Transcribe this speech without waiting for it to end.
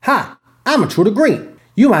I'm Intruder Green.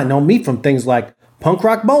 You might know me from things like Punk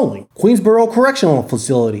Rock Bowling, Queensboro Correctional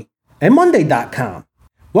Facility, and Monday.com.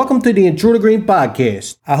 Welcome to the Intruder Green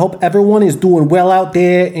podcast. I hope everyone is doing well out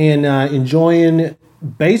there and enjoying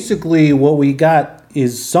basically what we got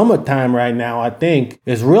is summertime right now, I think.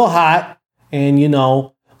 It's real hot and,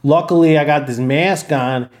 luckily I got this mask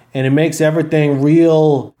on and it makes everything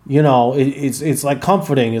real, it's like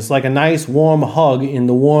comforting. It's like a nice warm hug in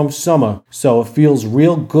the warm summer. So it feels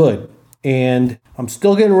real good. And I'm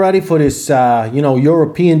still getting ready for this,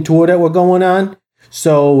 European tour that we're going on.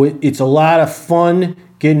 So it's a lot of fun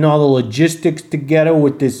getting all the logistics together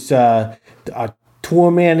with this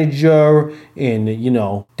tour manager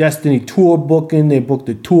and, Destiny Tour Booking. They booked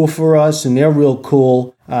a tour for us and they're real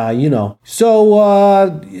cool,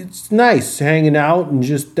 So it's nice hanging out and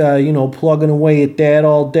just, plugging away at that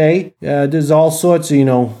all day. There's all sorts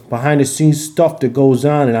of, behind the scenes stuff that goes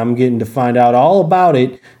on and I'm getting to find out all about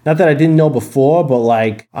it. Not that I didn't know before, but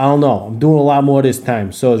I don't know. I'm doing a lot more this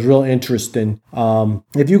time. So it's real interesting.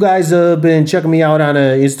 If you guys have been checking me out on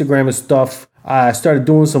Instagram and stuff, I started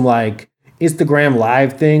doing some Instagram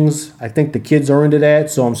live things. I think the kids are into that,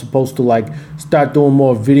 so I'm supposed to start doing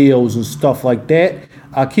more videos and stuff like that.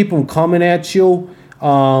 I'll keep them coming at you.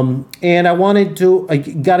 And I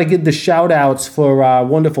got to give the shout outs for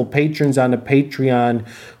wonderful patrons on the Patreon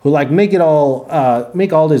who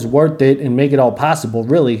make all this worth it and make it all possible.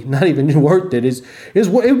 Really, not even worth it. It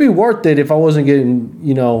would be worth it if I wasn't getting,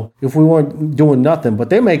 if we weren't doing nothing, but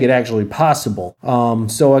they make it actually possible.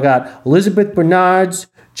 So I got Elizabeth Bernards,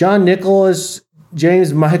 John Nicholas,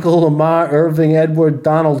 James Michael, Lamar, Irving, Edward,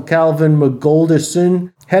 Donald, Calvin,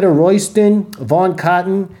 McGolderson, Hedda Royston, Vaughn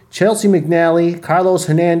Cotton, Chelsea McNally, Carlos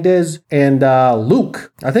Hernandez, and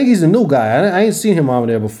Luke. I think he's a new guy. I ain't seen him on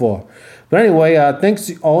there before. But anyway, thanks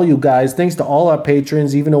to all you guys. Thanks to all our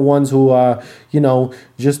patrons, even the ones who are,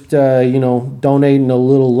 donating a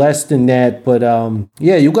little less than that. But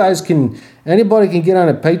you guys anybody can get on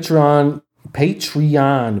a Patreon,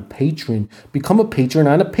 become a patron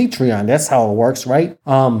on a Patreon. That's how it works, right?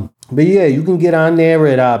 But yeah, you can get on there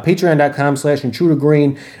at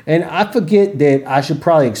patreon.com/intrudergreen. And I forget that I should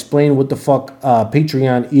probably explain what the fuck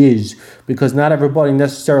Patreon is, because not everybody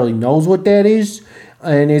necessarily knows what that is.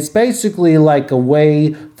 And it's basically like a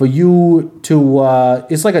way for you to,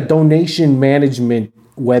 it's like a donation management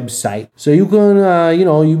website. So you can,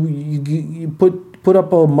 you put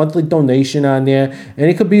up a monthly donation on there, and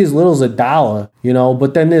it could be as little as $1,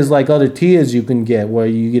 but then there's other tiers you can get where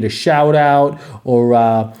you get a shout out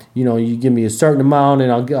or, you give me a certain amount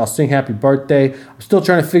and I'll sing happy birthday. I'm still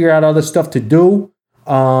trying to figure out other stuff to do.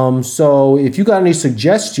 So if you got any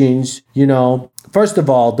suggestions, first of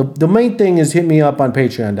all, the main thing is hit me up on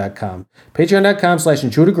patreon.com.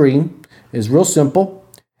 Patreon.com/intrudergreen is real simple.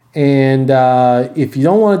 And if you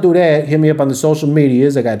don't want to do that, hit me up on the social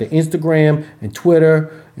medias. I got the Instagram and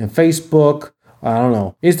Twitter and Facebook. I don't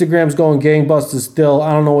know. Instagram's going gangbusters still.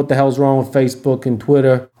 I don't know what the hell's wrong with Facebook and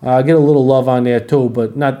Twitter. I get a little love on there too,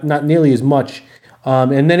 but not nearly as much.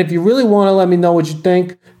 And then if you really want to let me know what you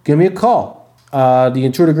think, give me a call. The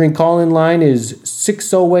Intruder Green call-in line is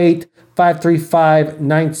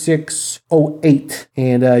 608-535-9608.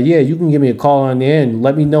 And you can give me a call on there and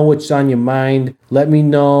let me know what's on your mind. Let me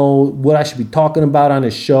know what I should be talking about on the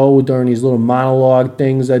show during these little monologue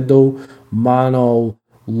things I do. Monologue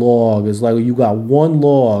is like you got one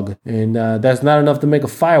log, and that's not enough to make a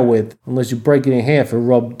fire with unless you break it in half and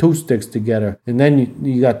rub two sticks together. And then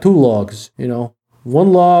you got two logs,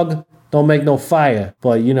 One log don't make no fire.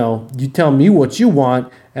 But, you tell me what you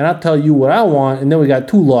want, and I'll tell you what I want, and then we got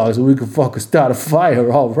two logs, and we can fucking start a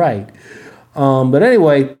fire, all right. But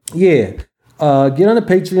anyway, yeah. Get on the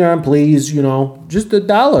Patreon, please. Just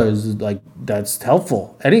 $1 is that's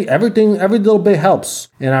helpful. Every little bit helps.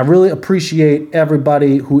 And I really appreciate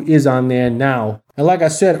everybody who is on there now. And like I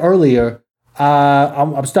said earlier,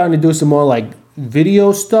 I'm starting to do some more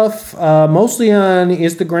video stuff, mostly on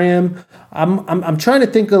Instagram. I'm trying to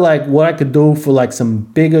think of what I could do for some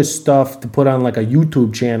bigger stuff to put on a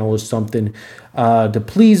YouTube channel or something, to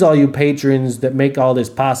please all you patrons that make all this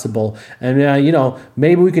possible. And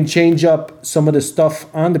maybe we can change up some of the stuff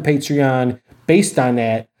on the Patreon based on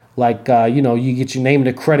that. You get your name in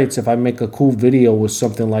the credits if I make a cool video or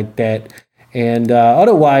something like that. And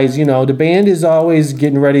otherwise, the band is always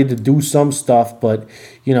getting ready to do some stuff, but,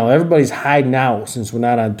 everybody's hiding out since we're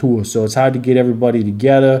not on tour. So it's hard to get everybody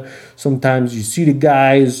together. Sometimes you see the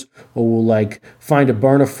guys or we'll find a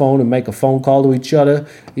burner phone and make a phone call to each other.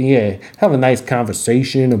 Yeah, have a nice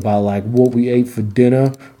conversation about what we ate for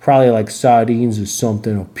dinner. Probably sardines or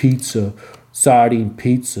something, or pizza, sardine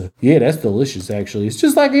pizza. Yeah, that's delicious, actually. It's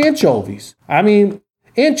just like anchovies. I mean,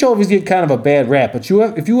 Anchovies get kind of a bad rap, but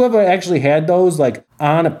if you ever actually had those like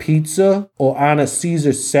on a pizza or on a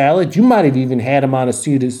Caesar salad, you might have even had them on a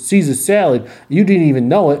Caesar salad. You didn't even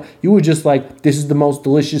know it. You were just like, this is the most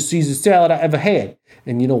delicious Caesar salad I ever had.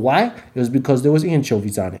 And you know why? It was because there was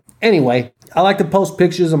anchovies on it. Anyway, I like to post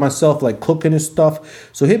pictures of myself like cooking and stuff.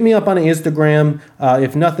 So hit me up on the Instagram,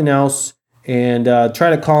 if nothing else, and try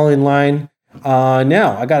to call in line.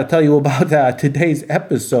 Now, I got to tell you about today's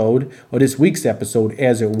episode, or this week's episode,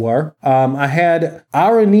 as it were. I had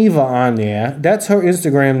Araniva on there. That's her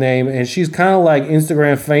Instagram name, and she's kind of like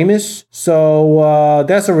Instagram famous. So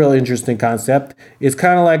that's a real interesting concept. It's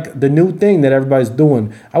kind of like the new thing that everybody's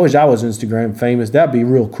doing. I wish I was Instagram famous. That'd be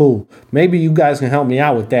real cool. Maybe you guys can help me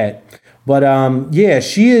out with that. But yeah,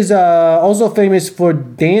 she is also famous for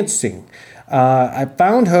dancing. I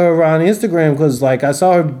found her on Instagram because like I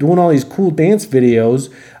saw her doing all these cool dance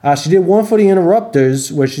videos. She did one for the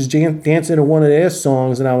Interrupters where she's dancing to one of their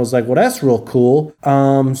songs, and I was like, well, that's real cool.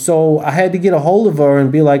 So I had to get a hold of her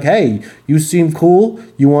and be like, hey, you seem cool.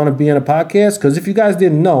 You want to be in a podcast? Because if you guys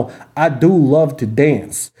didn't know, I do love to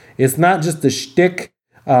dance. It's not just the shtick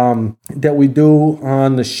that we do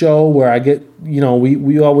on the show where I get,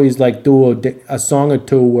 we always like do a song or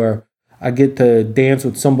two where I get to dance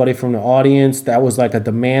with somebody from the audience. That was like a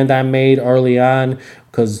demand I made early on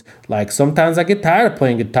because like sometimes I get tired of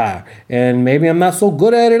playing guitar and maybe I'm not so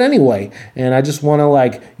good at it anyway. And I just want to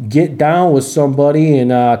like get down with somebody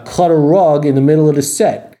and cut a rug in the middle of the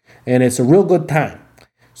set. And it's a real good time.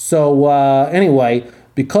 So anyway,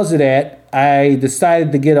 because of that, I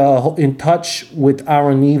decided to get in touch with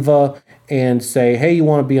Araniva and say, hey, you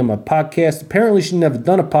want to be on my podcast? Apparently, she's never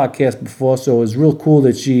done a podcast before, so it was real cool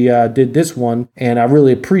that she did this one, and I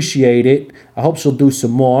really appreciate it. I hope she'll do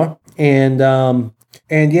some more. And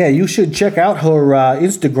yeah, you should check out her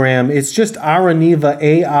Instagram. It's just Araniva,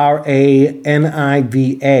 Araniva.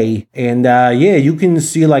 And yeah, you can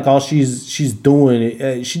see like all she's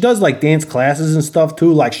doing. She does like dance classes and stuff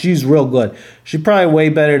too. Like she's real good. She's probably way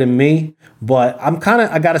better than me, but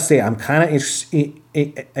I gotta say, I'm kind of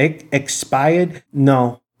expired.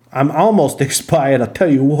 No, I'm almost expired. I'll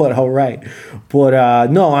tell you what. All right,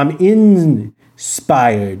 but no, I'm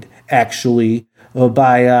inspired actually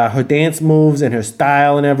by her dance moves and her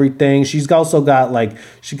style and everything. She's also got like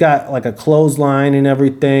a clothesline and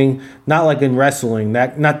everything. Not like in wrestling,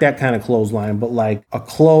 not that kind of clothesline, but like a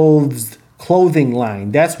clothing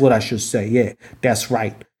line. That's what I should say. Yeah, that's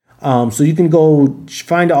right. So you can go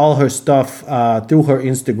find all her stuff through her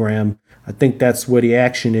Instagram. I think that's where the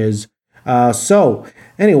action is. So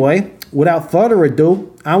anyway, without further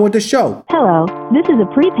ado, on with the show. Hello, this is a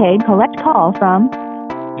prepaid collect call from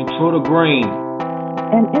Intruder Green,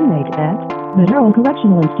 an inmate at the Durham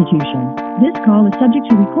Correctional Institution. This call is subject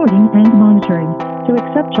to recording and monitoring. To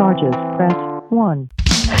accept charges, press 1.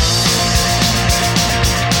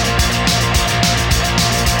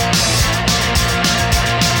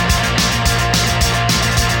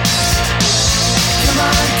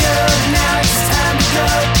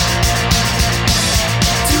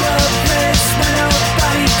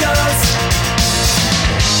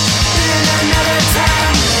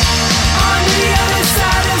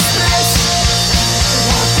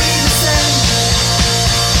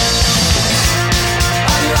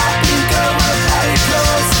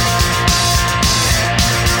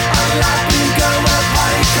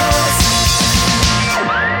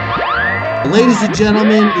 Ladies and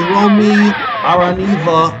gentlemen, Iromi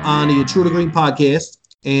Araniva on the Intruder Green podcast,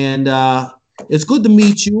 and it's good to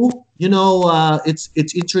meet you.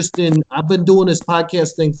 It's interesting. I've been doing this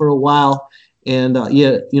podcast thing for a while, and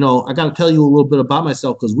yeah, I got to tell you a little bit about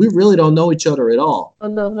myself because we really don't know each other at all. Oh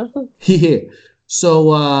no. Yeah.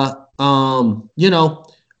 So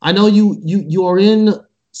I know you are in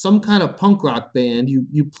some kind of punk rock band.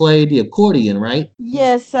 You play the accordion, right?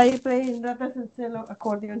 Yes, I play Ratas and Cello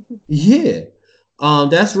accordion. Yeah.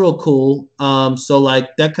 That's real cool. So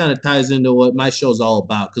like that kind of ties into what my show's all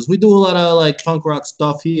about because we do a lot of like punk rock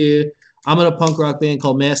stuff here. I'm in a punk rock band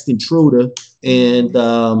called Masked Intruder, and I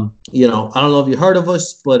don't know if you heard of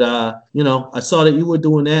us, but I saw that you were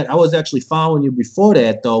doing that. I was actually following you before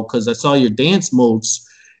that though because I saw your dance moves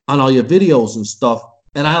on all your videos and stuff.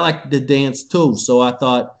 And I like the dance too. So I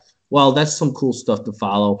thought, well, that's some cool stuff to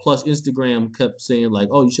follow. Plus Instagram kept saying like,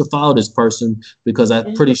 oh, you should follow this person because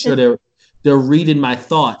I'm pretty sure they're reading my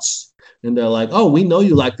thoughts. And they're like, oh, we know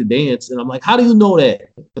you like to dance. And I'm like, how do you know that?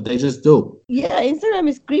 But they just do. Yeah, Instagram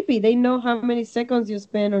is creepy. They know how many seconds you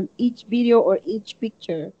spend on each video or each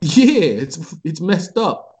picture. Yeah, it's messed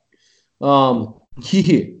up.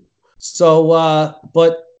 Yeah. So,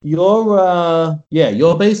 but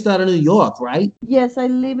you're based out of New York, right? Yes, I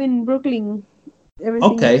live in Brooklyn.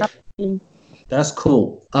 Everything is Okay, happening. that's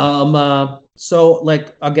cool. So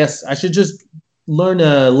like I guess I should just learn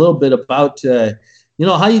a little bit about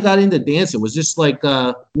how you got into dancing. Was just like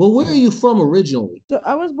well, where are you from originally? So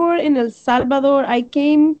I was born in El Salvador. I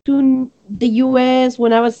came to the US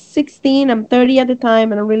when I was 16. I'm 30 at the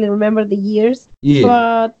time. I don't really remember the years. Yeah.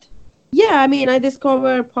 But yeah, I mean, I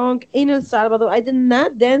discovered punk in El Salvador. I did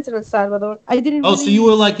not dance in El Salvador. I didn't Oh, so you were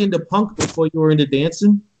really. like into punk before you were into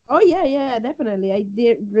dancing? Oh yeah, yeah, definitely. I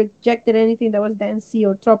did rejected anything that was dancey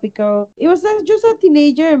or tropical. It was just a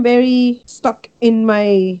teenager and very stuck in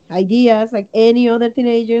my ideas, like any other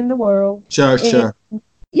teenager in the world. Sure, And sure.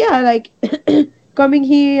 yeah, like coming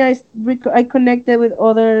here, I connected with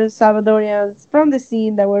other Salvadorians from the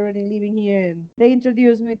scene that were already living here, and they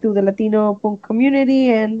introduced me to the Latino punk community,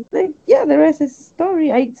 and like yeah, the rest is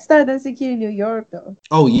story. I started dancing here in New York though.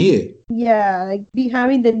 Oh yeah. Yeah, like be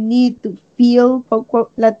having the need to feel quote,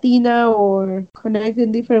 quote, Latina or connect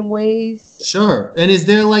in different ways. Sure. And is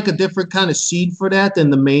there like a different kind of scene for that than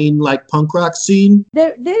the main like punk rock scene?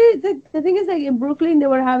 The thing is like in Brooklyn they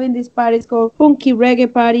were having these parties called Punky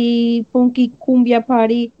Reggae Party, Punky Cumbia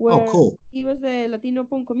Party, Oh, where cool. it was the Latino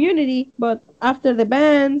punk community, but after the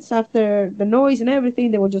bands, after the noise and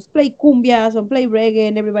everything, they would just play cumbias and play reggae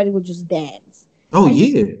and everybody would just dance. Oh I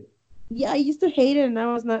used yeah. Yeah, I used to hate it and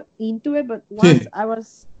I was not into it, but once I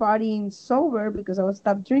was partying sober because I was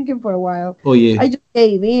stopped drinking for a while, Oh yeah. I just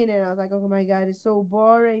gave in and I was like, oh my god, it's so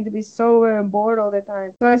boring to be sober and bored all the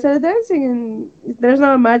time. So I started dancing and there's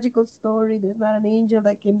not a magical story, there's not an angel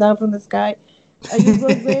that came down from the sky. I just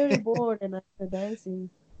was very bored and I started dancing.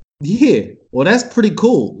 Yeah. Well, that's pretty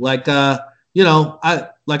cool. Like I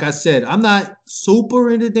like I said, I'm not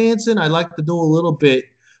super into dancing. I like to do a little bit.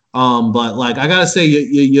 But like I gotta say,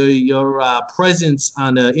 your presence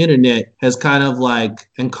on the internet has kind of like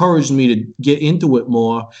encouraged me to get into it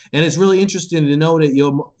more, and it's really interesting to know that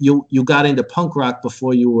you got into punk rock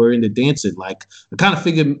before you were into dancing. Like I kind of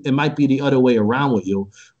figured it might be the other way around with you,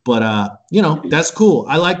 but that's cool.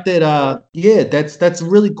 I like that. Yeah, that's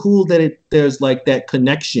really cool that there's like that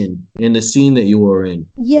connection in the scene that you were in.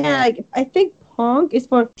 Yeah, like, I think punk is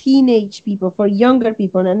for teenage people, for younger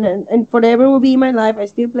people, and forever will be in my life. I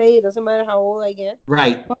still play it, doesn't matter how old I get.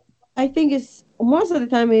 Right. But I think it's most of the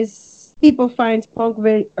time is people find punk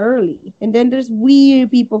very early, and then there's weird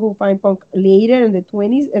people who find punk later in the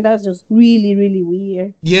 20s, and that's just really, really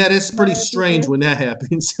weird. Yeah, that's pretty But strange when that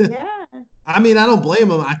happens. yeah, I mean, I don't blame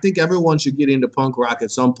them. I think everyone should get into punk rock at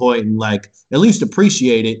some point and like at least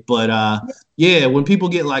appreciate it. But yeah, when people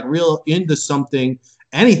get like real into something,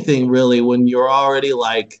 anything really, when you're already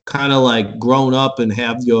like kind of like grown up and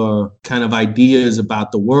have your kind of ideas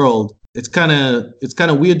about the world, it's kind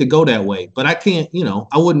of weird to go that way. But I can't,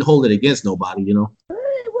 I wouldn't hold it against nobody,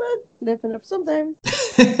 I would definitely sometimes.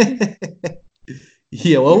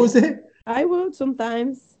 Yeah, what was it? I would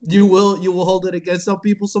sometimes. You will hold it against some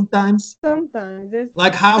people sometimes? Sometimes there's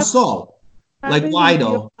Like how so? Like happens why in New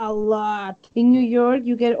York though? a lot. In New York,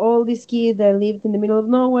 you get all these kids that lived in the middle of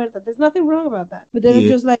nowhere. That there's nothing wrong about that, but they're Yeah.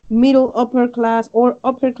 just like middle upper class or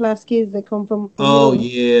upper class kids that come from the Oh middle,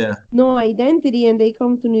 yeah. no identity, and they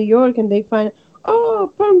come to New York and they find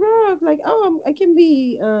punk rock. Like I can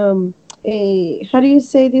be a how do you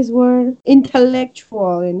say this word,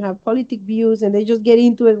 intellectual and have politic views, and they just get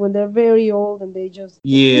into it when they're very old and they just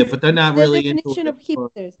Yeah, it's but they're not the really into definition it. of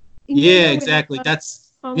hipsters. In New Yeah, York, we have a exactly. lot of That's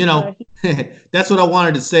you punks that are know, that's what I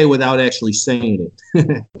wanted to say without actually saying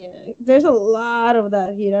it. Yeah, there's a lot of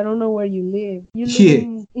that here. I don't know where you live. You live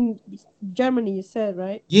Yeah, in Germany, you said,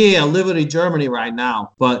 right? yeah. I live in Germany right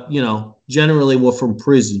now, but generally we're from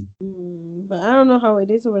prison. But I don't know how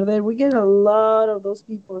it is over there. We get a lot of those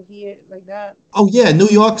people here like that. Oh yeah, New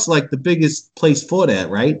York's like the biggest place for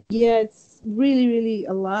that, right? Yeah, it's really, really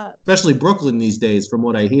a lot. Especially Brooklyn these days, from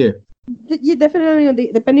what I hear. Yeah,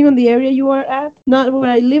 definitely depending on the area you are at. Not where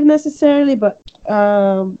I live necessarily, but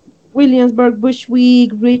Williamsburg,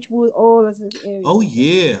 Bushwick, Ridgewood, all those areas. Oh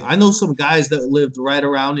yeah, I know some guys that lived right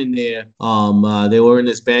around in there. They were in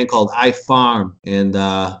this band called I Farm, and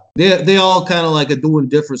they all kind of like are doing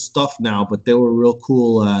different stuff now, but they were real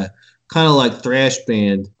cool. Kind of like thrash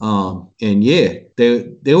band. And yeah,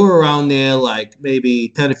 they were around there like maybe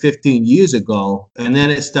 10 or 15 years ago, and then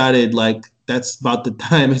it started like that's about the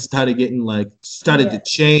time it started getting like started to Yeah.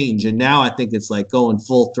 change, and now I think it's like going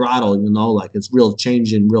full throttle. Like it's real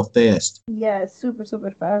changing real fast. Yeah, it's super,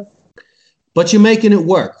 super fast. But you're making it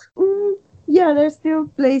work. Yeah, there's still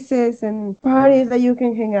places and parties that you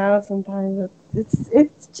can hang out sometimes. But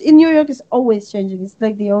it's in New York. It's always changing. It's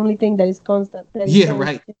like the only thing that is constant. That is Yeah, always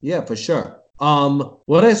right. Yeah, for sure. Well,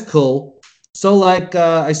 that's cool. So, like,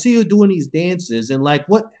 I see you doing these dances, and like,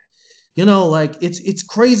 you know, like it's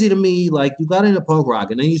crazy to me. Like you got into punk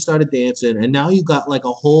rock and then you started dancing, and now you got like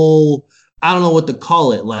a whole, I don't know what to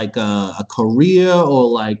call it, like a career, or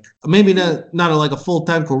like maybe not like a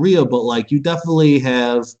full-time career, but like you definitely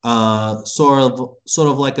have sort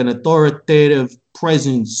of like an authoritative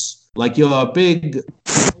presence. Like you're a big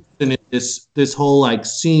in this whole like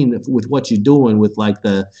scene with what you're doing with like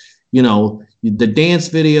the, you know, the dance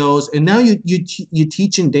videos, and now you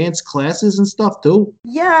teaching dance classes and stuff too.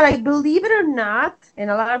 Yeah, like believe it or not, and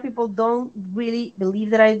a lot of people don't really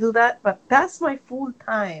believe that I do that, but that's my full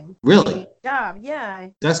time Really? job. Yeah,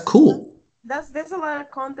 That's cool. there's a lot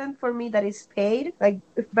of content for me that is paid. Like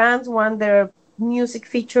if bands want their music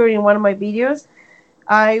featured in one of my videos,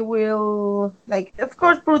 I will, like, of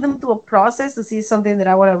course, put them to a process to see something that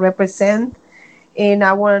I want to represent, and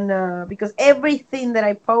I want to, because everything that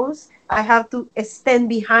I post, I have to stand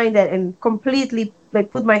behind it and completely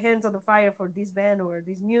like put my hands on the fire for this band or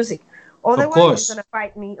this music. Of Otherwise, it's course. gonna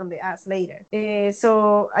fight me on the ass later.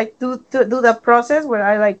 So I do that process where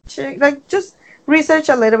I like check, like just research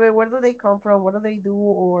a little bit. Where do they come from? What do they do?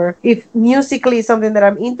 Or if musically is something that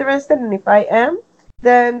I'm interested in, if I am,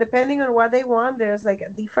 then depending on what they want, there's like a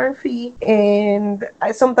different fee. And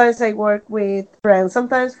sometimes I work with brands,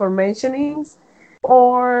 sometimes for mentionings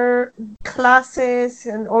or classes,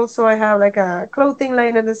 and also I have like a clothing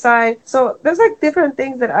line on the side. So there's like different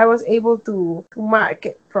things that I was able to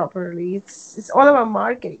market properly. It's all about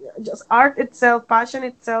marketing. Just art itself, passion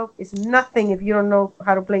itself is nothing if you don't know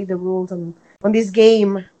how to play the rules on this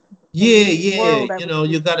game, on Yeah, this yeah. world, I You would know,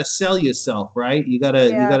 you say. gotta sell yourself, right? You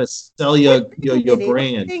Yeah, gotta sell with your dignity, with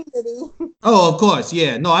brand. dignity. Oh, of course,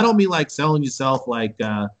 yeah. No, I don't mean like selling yourself like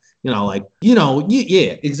you know, like, you know,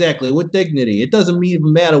 yeah, exactly, with dignity. It doesn't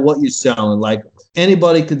even matter what you're selling. Like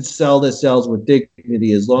anybody could sell themselves with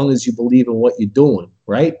dignity as long as you believe in what you're doing,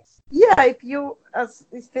 right? Yeah, if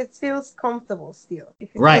it feels comfortable still,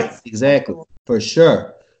 if it Right, feels exactly, comfortable. for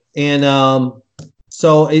sure. And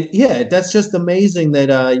so yeah, that's just amazing that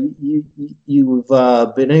you've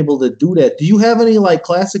been able to do that. Do you have any like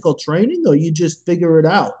classical training, or you just figure it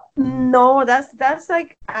out? No, that's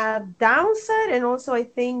like a downside, and also I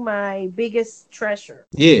think my biggest treasure.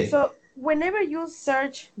 Yeah, So whenever you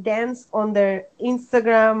search dance on their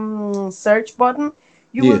Instagram search button,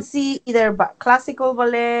 you yeah. will see either classical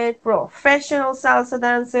ballet, professional salsa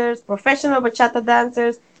dancers, professional bachata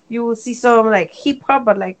dancers. You will see some like hip hop,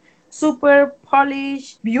 but like super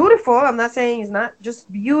polished, beautiful. I'm not saying it's not,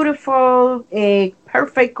 just beautiful,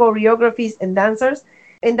 perfect choreographies and dancers.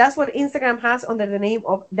 And that's what Instagram has under the name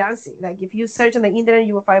of dancing. Like if you search on the internet,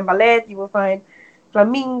 you will find ballet, you will find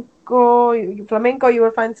flamenco, you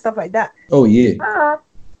will find stuff like that. Oh yeah. But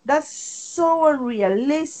that's so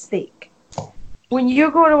unrealistic. When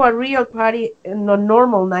you go to a real party on a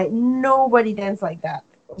normal night, nobody dances like that.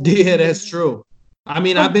 Yeah, that's true. I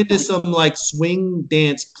mean, I've been to Complete. some like swing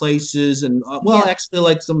dance places, and well, Yeah. actually,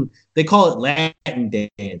 like some they call it Latin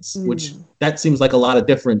dance, which Mm. that seems like a lot of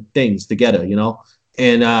different things together, you know.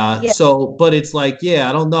 And Yeah. so, but it's like, yeah,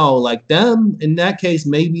 I don't know, like them in that case,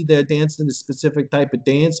 maybe they're dancing a specific type of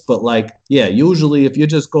dance, but like, yeah, usually if you're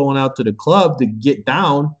just going out to the club to get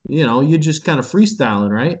down, you know, you're just kind of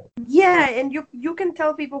freestyling, right? Yeah, and you can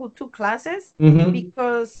tell people who took classes Mm-hmm.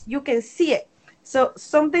 because you can see it. So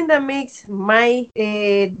something that makes my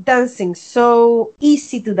dancing so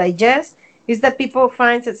easy to digest is that people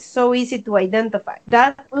find it so easy to identify.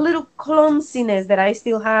 That little clumsiness that I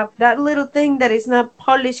still have, that little thing that is not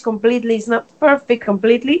polished completely, is not perfect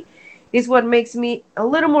completely, is what makes me a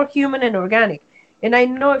little more human and organic. And I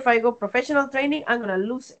know if I go professional training, I'm gonna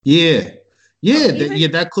lose it. Yeah, So yeah, even yeah,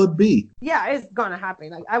 that could be. yeah, it's gonna happen.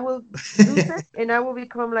 Like I will lose it, and I will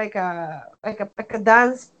become like a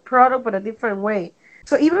dance product, but a different way.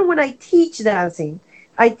 So even when I teach dancing,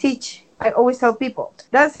 I always tell people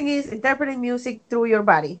dancing is interpreting music through your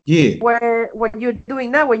body. Yeah, Where what you're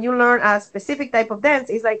doing now, when you learn a specific type of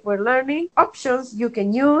dance, is like we're learning options you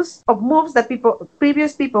can use of moves that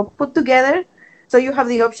previous people put together. So you have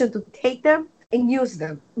the option to take them and use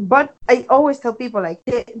them. But I always tell people like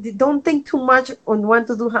they don't think too much on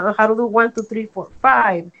how to do 1, 2, 3, 4,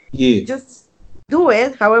 5. yeah. Just do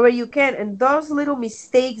it however you can, and those little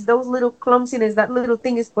mistakes, those little clumsiness, that little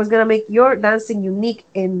thing is what's gonna make your dancing unique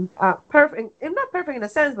and perfect, and not perfect in a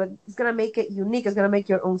sense, but it's gonna make it unique. It's gonna make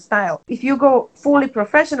your own style. If you go fully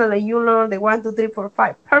professional and you learn the 1, 2, 3, 4,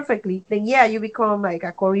 5 perfectly, then yeah, you become like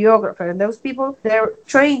a choreographer, and those people, they're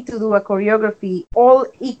trained to do a choreography all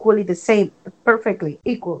equally the same, perfectly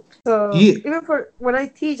equal. So Yeah, even for when I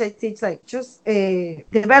teach like just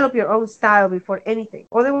develop your own style before anything.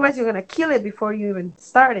 Otherwise, you're gonna kill it before you even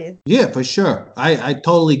started. yeah, for sure. I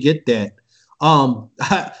totally get that.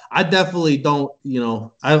 I definitely don't,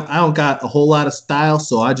 I don't got a whole lot of style,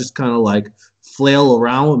 so I just kind of like flail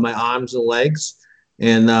around with my arms and legs,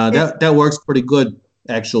 and that works pretty good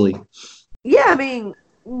actually. Yeah, I mean,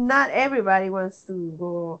 not everybody wants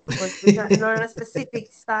to learn a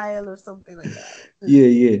specific style or something like that. Yeah,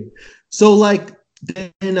 yeah. So like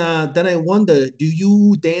then I wonder, do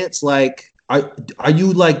you dance like are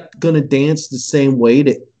you like gonna dance the same way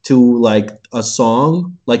to like a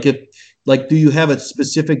song? Like if like do you have a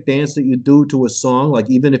specific dance that you do to a song? Like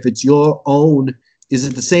even if it's your own, is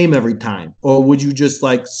it the same every time? Or would you just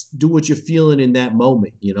like do what you're feeling in that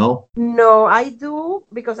moment, you know? No, I do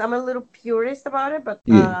because I'm a little purist about it, but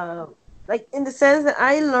Yeah. like in the sense that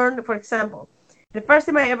I learned, for example, the first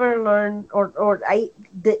time I ever learned or I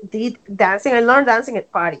did dancing, I learned dancing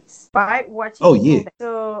at parties by watching Oh people yeah. dance.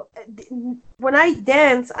 So when I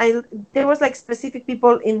dance, I there was like specific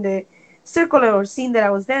people in the circle or scene that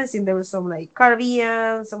I was dancing. There was some like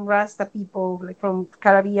Caribbean, some Rasta people like from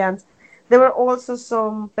Caribbean. There were also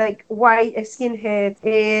some like white skinheads,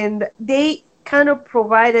 and they kind of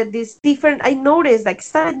provided this different. I noticed, like,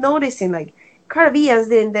 started noticing, like, Caribbeans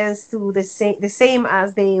didn't dance to the same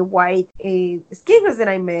as the white skinheads that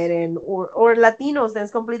I met, and or Latinos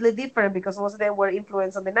dance completely different because most of them were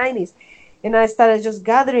influenced on the 90s. And I started just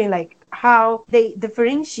gathering like how they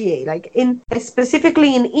differentiate. Like in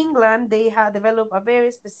specifically in England, they have developed a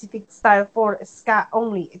very specific style for ska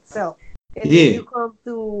only itself. And then Yeah.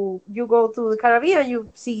 you go to the Caribbean, you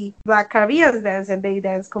see Black Caribbeans dance, and they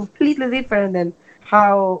dance completely different than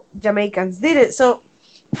how Jamaicans did it. So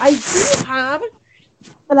I do have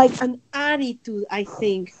like an attitude, I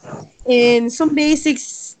think, in some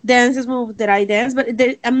basics dances move that I dance, but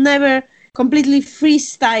I'm never completely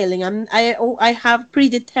freestyling. I have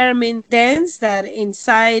predetermined dance that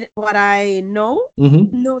inside what I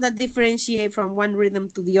Mm-hmm. know that differentiate from one rhythm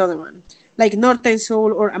to the other one, like Northern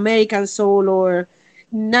soul or American soul or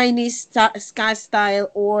 90s ska style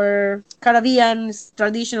or Caribbean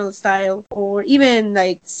traditional style or even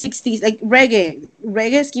like 60s like reggae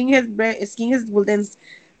skinheads will dance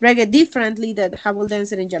reggae differently than how will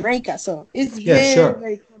dance it in Jamaica. So it's Yeah, very, sure.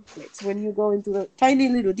 very complex when you go into the tiny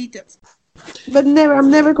little details. But I'm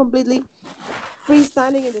never completely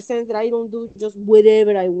freestyling in the sense that I don't do just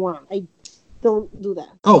whatever I want. I don't do that.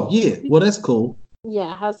 Oh yeah. Well, that's cool.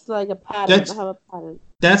 Yeah, it has like a pattern. I That's have a pattern.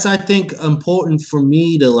 that's I think important for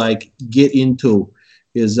me to like get into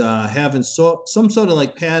is having some sort of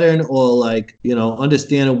like pattern or like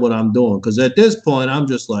understanding what I'm doing, because at this point I'm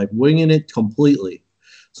just like winging it completely.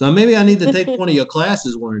 So maybe I need to take one of your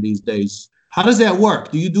classes one of these days. How does that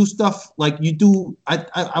work? Do you do stuff like you do?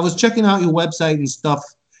 I was checking out your website and stuff,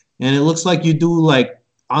 and it looks like you do like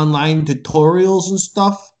online tutorials and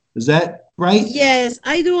stuff. Is that right? Yes,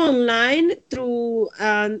 I do online through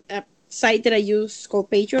a site that I use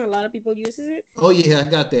called Patreon. A lot of people uses it. Oh yeah, I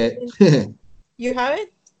got that. You have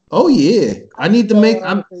it? Oh yeah, I need to make.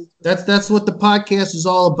 Love I'm. Patreon. That's what the podcast is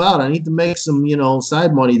all about. I need to make some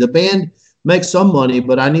side money. The band makes some money,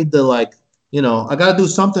 but I need to like I got to do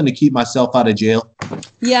something to keep myself out of jail.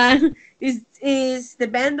 Yeah, is the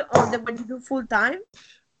band on the what you do full time?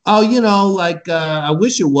 Oh, like I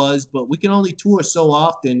wish it was, but we can only tour so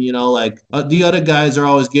often. Like the other guys are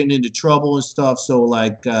always getting into trouble and stuff. So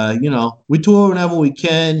like we tour whenever we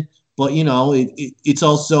can, but it's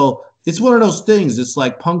also it's one of those things. It's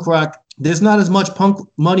like punk rock. There's not as much punk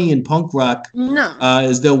money in punk rock No.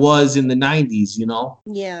 as there was in the 90s.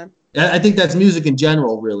 Yeah. I think that's music in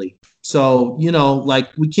general, really. So like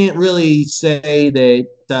we can't really say that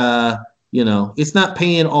it's not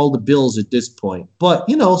paying all the bills at this point. But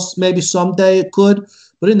maybe someday it could.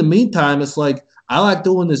 But in the meantime, it's like I like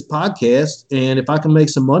doing this podcast, and if I can make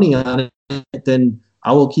some money on it, then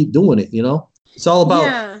I will keep doing it. It's all about.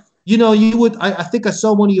 Yeah. You would. I think I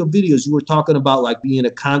saw one of your videos. You were talking about like being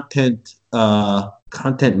a content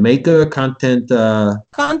maker, content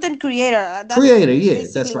creator. That's creator. Yeah,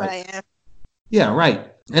 basically that's what right. I am. Yeah, right.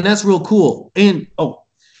 And that's real cool. And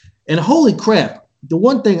holy crap, the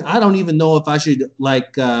one thing I don't even know if I should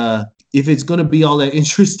like if it's going to be all that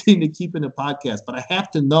interesting to keep in the podcast, but I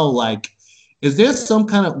have to know, like, is there some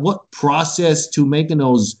kind of what process to making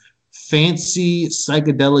those fancy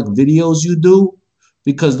psychedelic videos you do?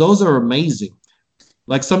 Because those are amazing.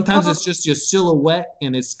 Like sometimes it's just your silhouette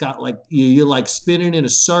and it's got like you're like spinning in a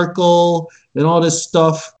circle and all this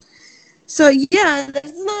stuff. So yeah,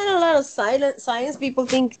 there's not a lot of science. People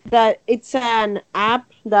think that it's an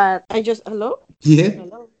app that I just hello. Yeah.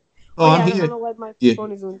 Hello. Oh, yeah, I'm I here. don't know why my Yeah.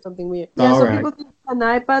 phone is doing something weird. Yeah, All so right. people think it's an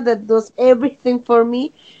iPad that does everything for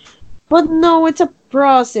me. But no, it's a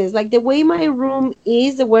process. Like the way my room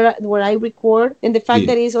is, where I record, and the fact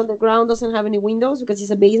Yeah. that it's on the ground doesn't have any windows because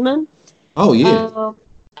it's a basement, Oh yeah. uh,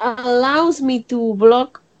 allows me to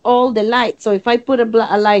block all the light. So if I put a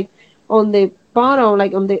light on the bottom,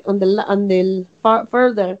 like on the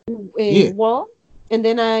further Yeah. wall, and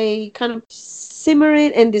then I kind of simmer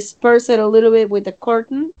it and disperse it a little bit with the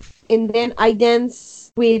curtain, and then I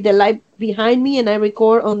dance with the light behind me, and I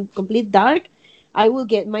record on complete dark. I will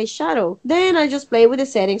get my shadow. Then I just play with the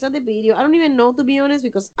settings of the video. I don't even know, to be honest,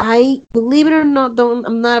 because I, believe it or not, don't.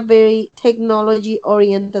 I'm not a very technology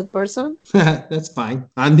oriented person. That's fine.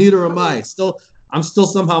 Neither am I. I'm still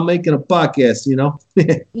somehow making a podcast, you know?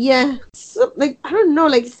 Yeah, so, like I don't know,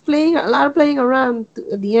 like it's playing a lot of playing around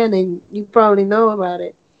at the end, and you probably know about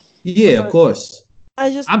it. Yeah, of But course.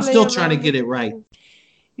 I just I'm play still trying to around get with it right.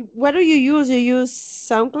 things. What do you use? You use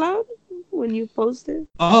SoundCloud when you post it?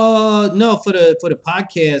 No, for the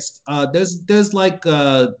podcast, there's like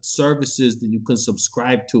services that you can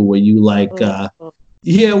subscribe to where you like Oh,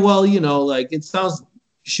 yeah, well, you know, like it sounds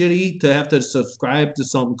shitty to have to subscribe to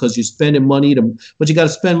something because you're spending money but you got to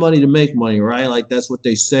spend money to make money, right? Like that's what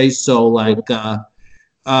they say. So like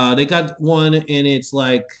they got one and it's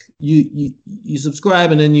like you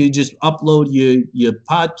subscribe and then you just upload your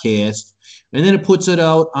podcast and then it puts it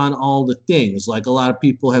out on all the things. Like a lot of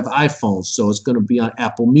people have iPhones, so it's going to be on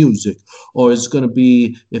Apple Music, or it's going to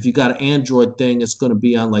be, if you got an Android thing, it's going to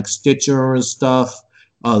be on like Stitcher and stuff.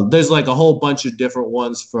 There's like a whole bunch of different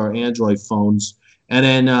ones for Android phones. And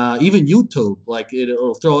then even YouTube, like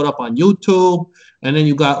it'll throw it up on YouTube. And then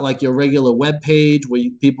you got like your regular web page where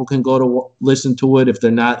people can go to listen to it if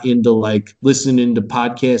they're not into like listening to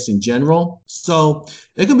podcasts in general. So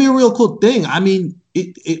it can be a real cool thing. I mean,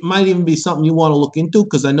 it might even be something you want to look into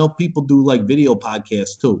because I know people do like video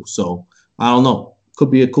podcasts too. So I don't know.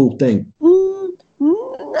 Could be a cool thing.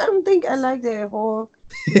 I don't think I like the whole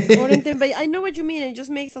recording thing, but I know what you mean. It just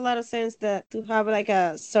makes a lot of sense that to have like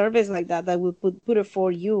a service like that would put it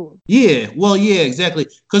for you. Yeah, well, yeah, exactly.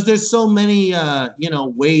 Because there's so many,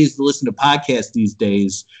 ways to listen to podcasts these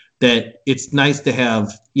days that it's nice to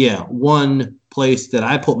have, one place that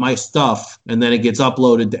I put my stuff and then it gets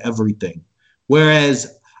uploaded to everything.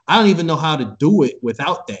 Whereas I don't even know how to do it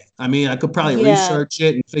without that. I mean, I could probably Yeah, research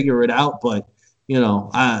it and figure it out, but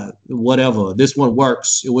whatever. This one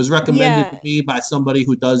works. It was recommended to yeah. me by somebody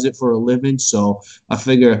who does it for a living, so I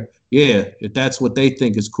figure, yeah, if that's what they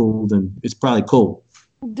think is cool, then it's probably cool.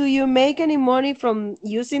 Do you make any money from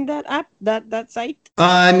using that app, that site?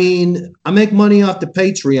 I mean, I make money off the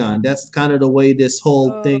Patreon. That's kind of the way this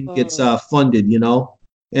whole thing gets Oh, funded, you know.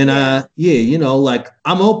 And yeah. yeah, like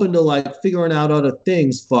I'm open to like figuring out other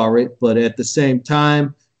things for it, but at the same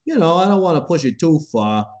time, I don't want to push it too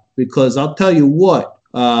far because I'll tell you what,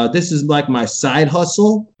 this is like my side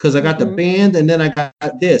hustle because I got the Mm-hmm. band and then I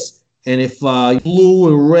got this. And if blue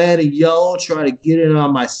and red and yellow try to get in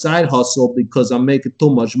on my side hustle because I'm making too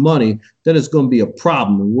much money, then it's going to be a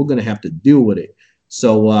problem and we're going to have to deal with it.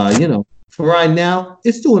 So, for right now,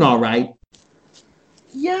 it's doing all right.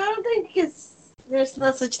 Yeah, I don't think there's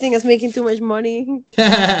not such thing as making too much money.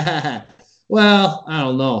 Well, I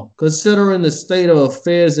don't know. Considering the state of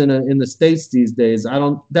affairs in the states these days, I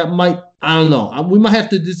don't know. We might have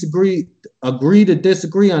to agree to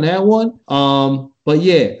disagree on that one. But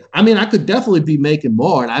yeah, I mean, I could definitely be making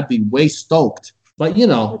more, and I'd be way stoked. But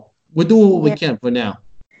we're doing what we Yeah, can for now.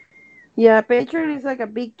 yeah. Patreon is like a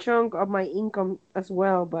big chunk of my income as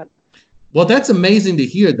well, but Well, that's amazing to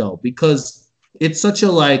hear though, because it's such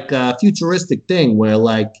a like futuristic thing where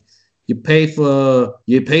like you pay for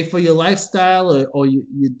your lifestyle or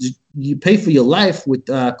you pay for your life with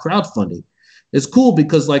crowdfunding. It's cool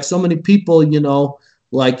because like so many people,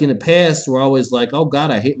 like in the past were always like, oh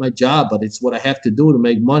God, I hate my job, but it's what I have to do to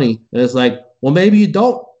make money. And it's like, well, maybe you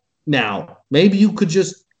don't now. Maybe you could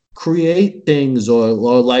just create things or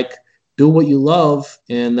like do what you love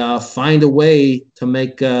and find a way to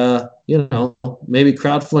make maybe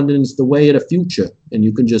crowdfunding is the way of the future and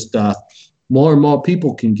you can just more and more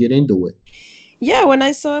people can get into it. yeah, when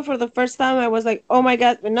I saw it for the first time, I was like, "Oh my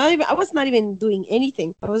god!" But I was not even doing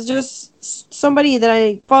anything. I was just somebody that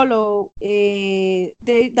I follow.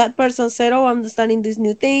 That person said, "Oh, I'm starting this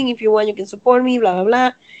new thing. If you want, you can support me." Blah blah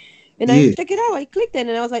blah. And I Yeah, checked it out. I clicked it,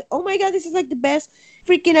 and I was like, "Oh my god, this is like the best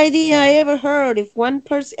freaking idea I ever heard. If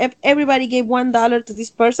everybody gave $1 to this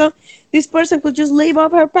person could just live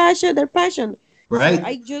up their passion." So right.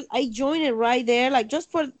 I joined it right there, like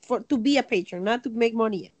just for to be a patron, not to make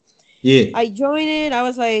money yet. Yeah, I joined it. I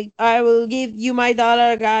was like, I will give you my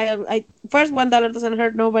dollar, guy. First $1 doesn't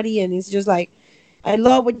hurt nobody, and it's just like I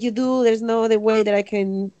love what you do. There's no other way that I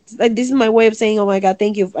can. Like, this is my way of saying, oh my God,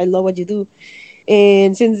 thank you. I love what you do.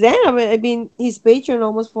 And since then, I've been his patron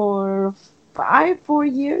almost for 4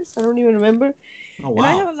 years. I don't even remember. Oh And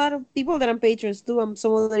I have wow. a lot of people that I'm patrons too. I'm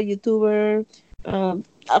some other YouTuber,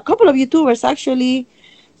 a couple of YouTubers actually.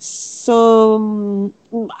 So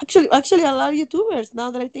actually, a lot of YouTubers.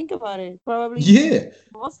 Now that I think about it, probably Yeah.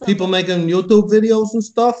 most of People them. making YouTube videos and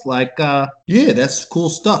stuff. Like yeah, that's cool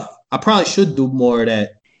stuff. I probably should do more of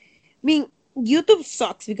that. I mean, YouTube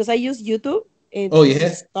sucks because I use YouTube and Oh it yeah?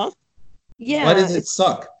 just sucks. Why Yeah, does it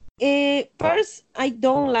suck? first, I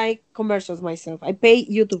don't like commercials myself. I pay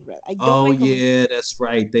YouTube Red. I don't Oh like commercials. yeah, that's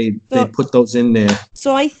right. They So, put those in there.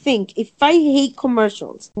 so I think if I hate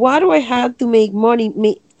commercials, why do I have to make money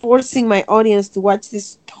forcing my audience to watch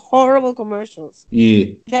these horrible commercials Yeah.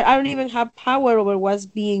 that I don't even have power over what's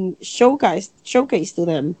being showcased to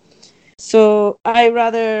them? So I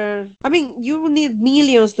rather, I mean, you need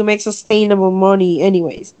millions to make sustainable money,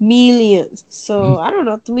 anyways, millions. So I don't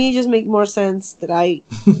know. To me, it just makes more sense that I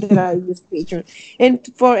use Patreon. And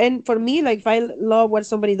for me, like if I love what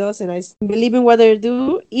somebody does and believe in what they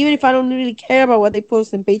do, even if I don't really care about what they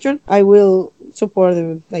post in Patreon, I will support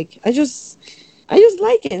them. Like I just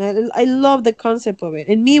like it. I love the concept of it.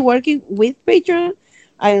 And me working with Patreon,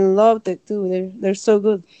 I love it too. They're so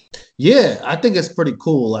good. Yeah, I think it's pretty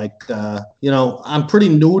cool. Like I'm pretty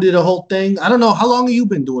new to the whole thing. I don't know how long have you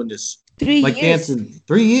been doing this? Three Like years. dancing?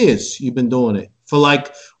 3 years you've been doing it. For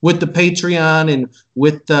like with the Patreon and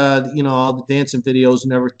with all the dancing videos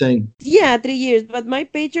and everything. Yeah, 3 years. But my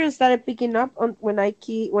Patreon started picking up on when I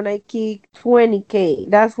kicked 20K.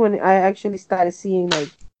 That's when I actually started seeing like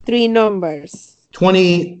three numbers.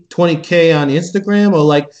 20K on Instagram, or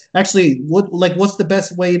like actually what's the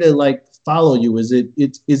best way to like follow you? Is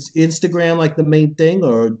Instagram like the main thing,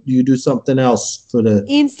 or do you do something else for the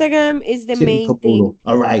Instagram is the kit and main caboodle? thing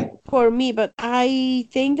All right. for me, but I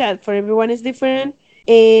think that for everyone is different,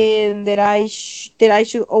 and that I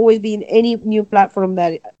should always be in any new platform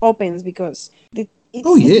that opens because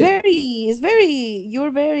Oh it's yeah. very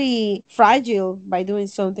you're very fragile by doing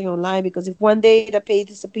something online because if one day the page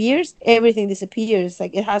disappears, everything disappears.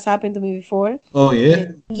 Like it has happened to me before, Oh yeah.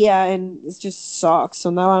 and yeah, and it just sucks. So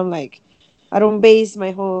now I'm like, I don't base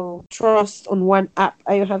my whole trust on one app.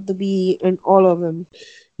 I have to be in all of them.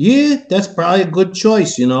 Yeah, that's probably a good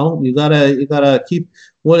choice. You gotta keep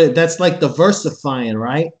that's like diversifying,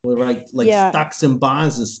 right? With like Yeah, stocks and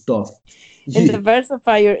bonds and stuff. and Yeah.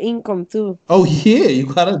 diversify your income too. Oh yeah, you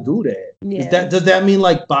gotta do that. Yeah. Does that mean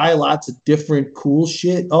like buy lots of different cool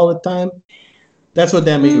shit all the time? That's what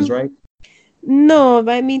that means, Mm, right? no,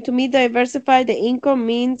 but I mean to me, diversify the income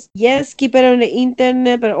means yes, keep it on the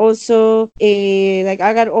internet, but also like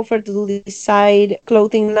I got offered to do this side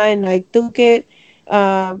clothing line. I took it.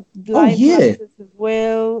 Oh Live yeah. classes as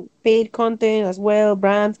well, paid content as well,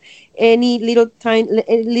 brands, any little tiny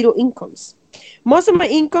little incomes. Most of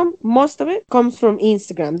it comes from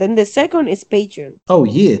Instagram. Then the second is Patreon. Oh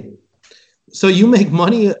yeah. So you make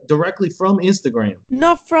money directly from Instagram.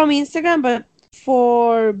 Not from Instagram, but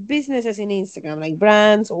for businesses in Instagram, like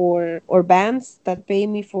brands or bands that pay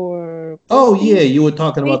me for Oh yeah, posting you were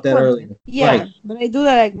talking about paid that earlier. content. Yeah, Right. but I do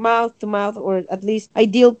that like mouth to mouth, or at least I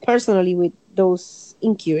deal personally with those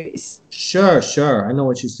inquiries. Sure, sure. I know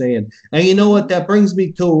what you're saying. And you know what? That brings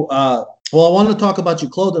me to well, I want to talk about your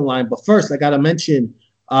clothing line, but first I gotta mention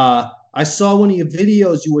I saw one of your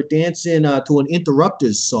videos you were dancing to an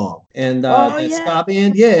Interrupters song. And Oh that yeah. ska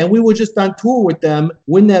band, yeah, and we were just on tour with them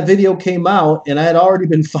when that video came out, and I had already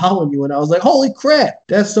been following you, and I was like, holy crap,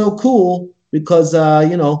 that's so cool. Because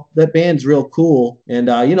that band's real cool. And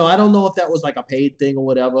I don't know if that was like a paid thing or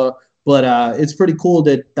whatever, but it's pretty cool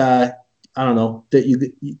that I don't know that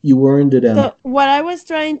you were into them. So what I was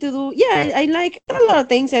trying to do, yeah, I like a lot of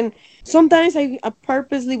things, and sometimes I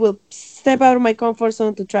purposely will step out of my comfort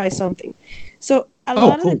zone to try something. So a Oh,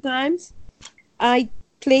 lot of the cool. times I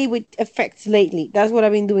play with effects lately. That's what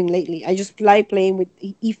I've been doing lately. I just like playing with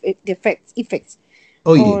the effects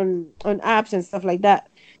Oh yeah. on apps and stuff like that.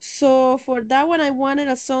 So for that one, I wanted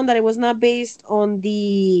a song that it was not based on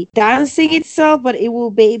the dancing itself, but it will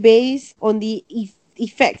be based on the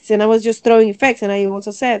effects. And I was just throwing effects, and I also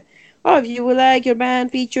said, "Oh, if you would like your band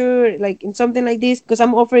feature like in something like this, because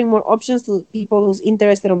I'm offering more options to people who's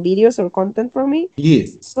interested on videos or content from me." Yeah.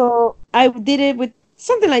 So I did it with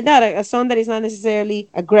something like that, a song that is not necessarily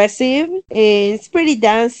aggressive. It's pretty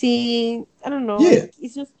dancey. I don't know. Yeah.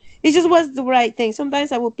 It just was the right thing.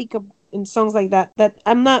 Sometimes I will pick up in songs like that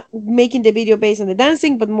I'm not making the video based on the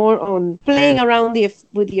dancing, but more on playing around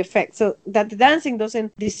with the effect, so that the dancing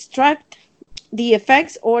doesn't distract the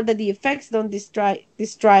effects, or that the effects don't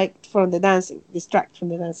distract from the dancing.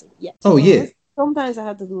 Yeah. Oh, yeah. Sometimes I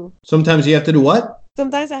have to do. Sometimes you have to do what?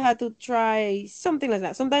 Sometimes I had to try something like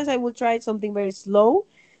that. Sometimes I will try something very slow,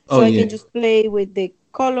 so Oh, I can yeah. just play with the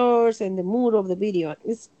colors and the mood of the video.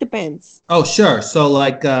 It depends. Oh, sure. So,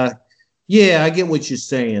 like, yeah, I get what you're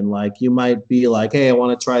saying. Like, you might be like, hey, I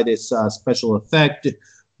want to try this special effect,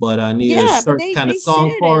 but I need a Yeah, but certain they kind of they song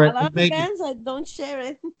shared it. for A it. lot And of the maybe, bands I don't share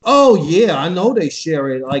it. oh yeah, I know they share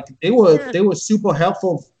it. Like Yeah. they were super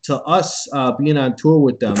helpful to us being on tour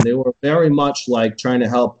with them. They were very much like trying to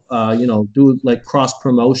help, do like cross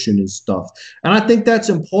promotion and stuff. And I think that's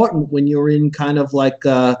important when you're in kind of like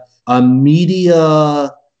a media,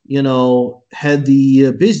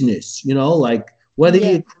 heavy business. Like whether Yeah.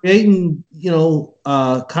 you're creating,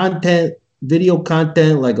 content, video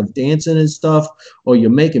content like of dancing and stuff, or you're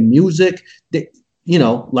making music.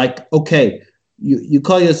 Like okay, you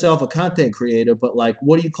call yourself a content creator, but like,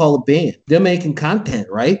 what do you call a band? They're making content,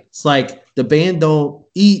 right? It's like the band don't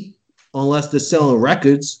eat unless they're selling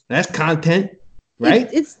records. That's content, right?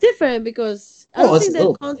 It's different because I Well, don't it's a think they're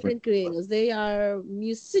little different. content creators. They are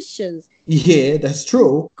musicians. Yeah, that's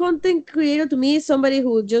true. Content creator to me is somebody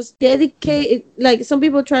who just dedicate. Like some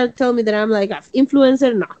people try to tell me that I'm like an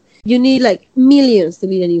influencer. No, you need like millions to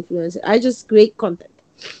be an influencer. I just create content.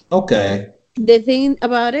 Okay. The thing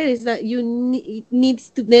about it is that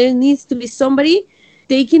there needs to be somebody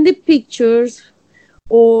taking the pictures,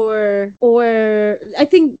 or I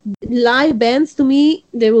think live bands, to me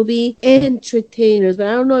they will be entertainers, but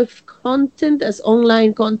I don't know if content as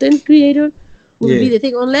online content creator will be Yeah. the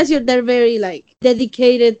thing, unless they're very like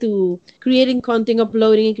dedicated to creating content,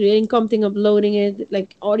 uploading it,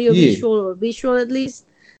 like audio Yeah. visual or visual at least,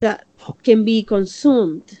 that can be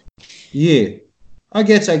consumed. Yeah. I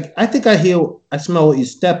guess I think I smell what you're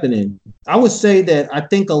stepping in. I would say that I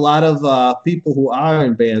think a lot of people who are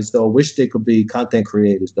in bands though wish they could be content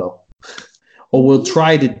creators though, or will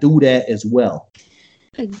try to do that as well.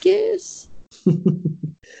 I guess.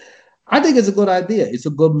 I think it's a good idea. It's a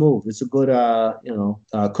good move. It's a good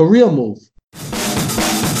career move.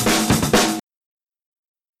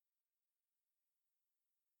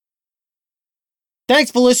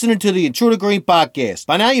 Thanks for listening to the Intruder Green podcast.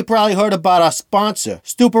 By now you probably heard about our sponsor,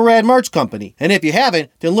 Stupid Rad Merch Company. And if you haven't,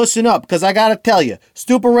 then listen up, because I gotta tell you,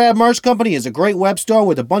 Stupid Rad Merch Company is a great web store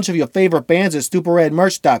with a bunch of your favorite bands at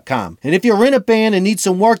stupidradmerch.com. And if you're in a band and need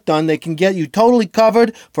some work done, they can get you totally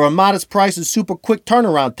covered for a modest price and super quick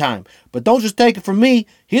turnaround time. But don't just take it from me.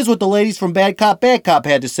 Here's what the ladies from Bad Cop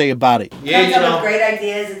had to say about it. Comes up with great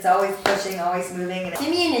ideas. It's always pushing, always moving. And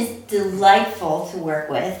Simeon is delightful to work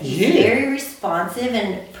with. He's very responsive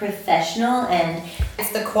and professional, and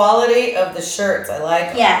it's the quality of the shirts. I like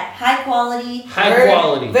them. Yeah, high quality.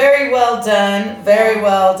 Very well done. Very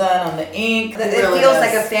well done on the ink. It really feels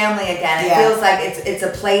like a family again. It feels like it's a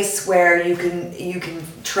place where you can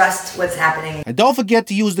trust what's happening. And don't forget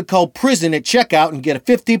to use the code PRISON at checkout and get a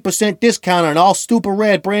 15% discount on all Stupid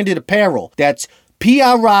Rad branded apparel. That's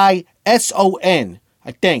PRISON,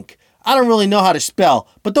 I think. I don't really know how to spell,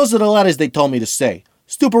 but those are the letters they told me to say.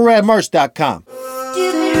 StupidRadMerch.com.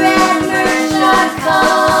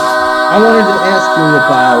 StupidRadMerch.com. I wanted to ask you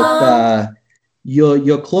about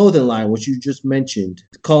your clothing line, which you just mentioned.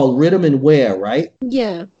 It's called Rhythm and Wear, right?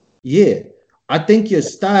 Yeah. Yeah. I think your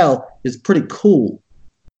style is pretty cool.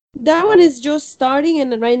 That one is just starting,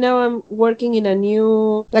 and right now I'm working in a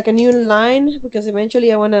new line, because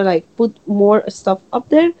eventually I want to like put more stuff up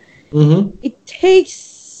there. Mm-hmm. It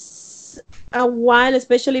takes a while,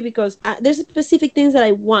 especially because there's specific things that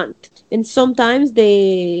I want, and sometimes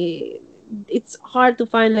it's hard to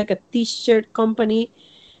find like a t-shirt company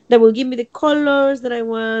that will give me the colors that I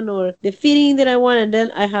want or the fitting that I want, and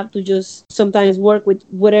then I have to just sometimes work with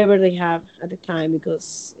whatever they have at the time,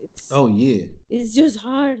 because it's just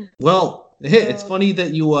hard. Well, it's funny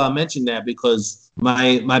that you mentioned that, because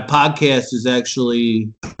my podcast is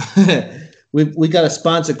actually we got a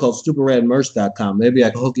sponsor called StupidRadMerch.com. Maybe I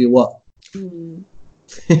can hook you up.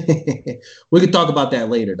 We can talk about that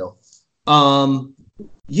later though.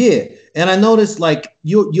 Yeah, and I noticed like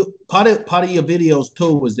you part of your videos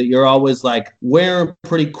too was that you're always like wearing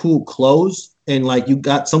pretty cool clothes, and like you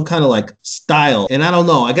got some kind of like style. And I don't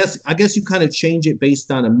know, I guess you kind of change it based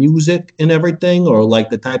on the music and everything, or like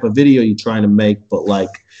the type of video you're trying to make. But like,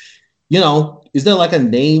 is there like a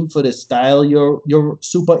name for the style you're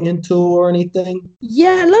super into or anything?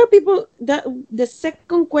 Yeah, a lot of people, that the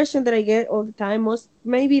second question that I get all the time,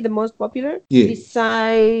 maybe the most popular,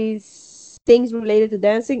 besides things related to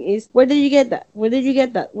dancing, is where did you get that? Where did you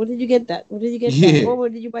get that? Where did you get that? Where did you get that? Oh, where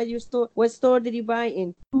did you buy your store? What store did you buy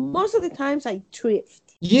in? Most of the times I thrift.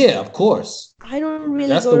 Yeah, of course. I don't really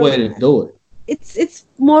That's go the to way to do it. it's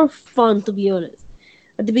more fun, to be honest.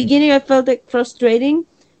 At the beginning, I felt it frustrating,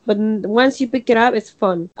 but once you pick it up, it's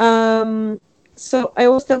fun. So I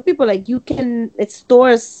always tell people like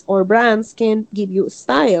stores or brands can give you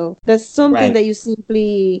style. That's something Right. that you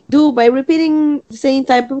simply do by repeating the same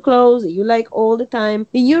type of clothes that you like all the time.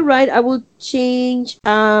 And you're right, I would change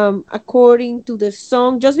according to the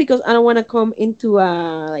song, just because I don't want to come into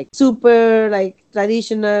a like super like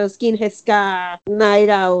traditional skinhead ska night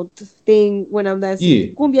out thing when I'm dancing Yeah.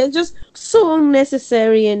 cumbia. It's just so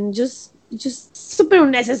unnecessary and just super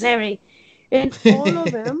unnecessary. And all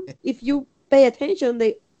of them, if you pay attention,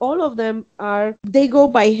 all of them they go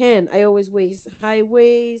by hand. I always waist high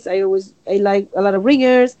waist. I like a lot of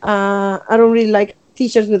ringers. I don't really like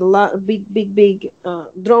t-shirts with a lot of big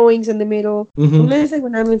drawings in the middle, Hmm. unless like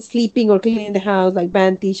when I'm sleeping or cleaning the house, like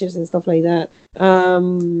band t-shirts and stuff like that.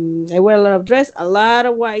 I wear a lot of dress, a lot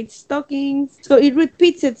of white stockings, so it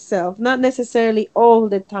repeats itself. Not necessarily all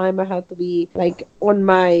the time I have to be like on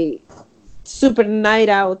my super night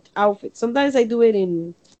out outfit. Sometimes I do it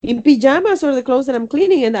in pajamas or the clothes that I'm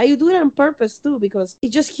cleaning, and I do it on purpose too, because it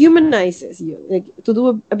just humanizes you. Like to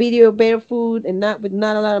do a video barefoot and not with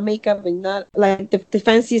not a lot of makeup and not like the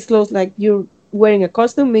fanciest clothes, like you're wearing a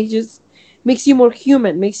costume, makes you more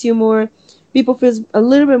human, makes you more people feels a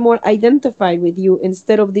little bit more identified with you,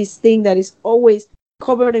 instead of this thing that is always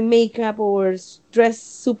covered in makeup or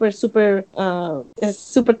dressed super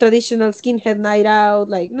traditional skinhead night out.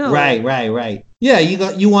 Like no. Right, right, right. Yeah,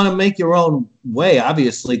 you want to make your own way,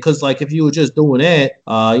 obviously, because like if you were just doing it,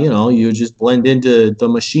 you just blend into the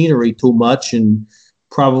machinery too much, and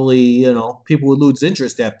probably people would lose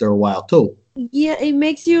interest after a while too. Yeah, it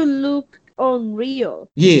makes you look unreal.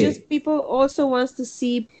 It's Yeah, just people also wants to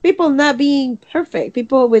see people not being perfect,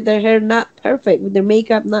 people with their hair not perfect, with their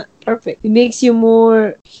makeup not perfect. It makes you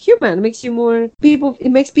more human. It makes you more people. It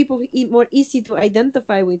makes people more easy to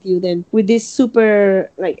identify with you than with this super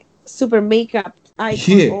makeup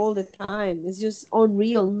icon yeah. all the time. It's just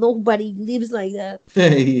unreal. Nobody lives like that.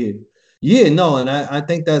 Yeah. Yeah, no, and I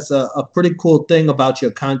think that's a pretty cool thing about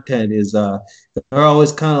your content is you're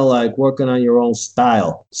always kind of like working on your own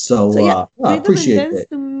style. So So yeah, I rhythm and appreciate dance that.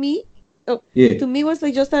 to me, oh, Yeah. to me was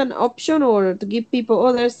like just an option, or to give people,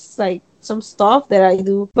 oh, there's like some stuff that I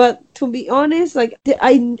do. But to be honest, like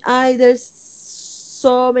there's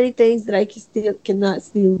so many things that I cannot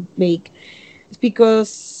still make. It's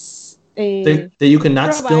because That you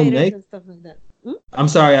cannot still providers make. and stuff like that. I'm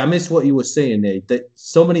sorry, I missed what you were saying there. That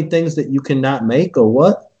so many things that you cannot make or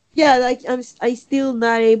what? Yeah, like I still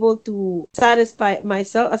not able to satisfy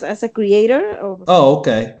myself as a creator of Oh,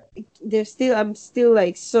 okay. I'm still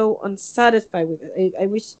like so unsatisfied with it. I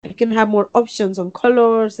wish I can have more options on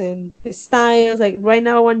colors and styles. Like right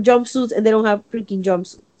now I want jumpsuits and they don't have freaking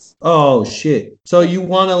jumpsuits. Oh shit. So you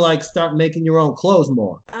want to like start making your own clothes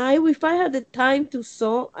more? I If I had the time to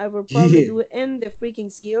sew, I would probably Yeah. do it, and the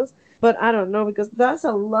freaking skills, but I don't know, because that's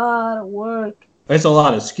a lot of work. That's a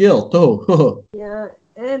lot of skill too. Yeah,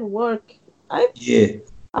 and work. I Yeah.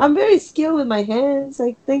 I'm very skilled with my hands.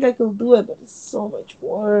 I think I could do it, but it's so much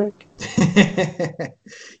work.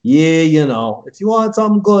 Yeah, if you want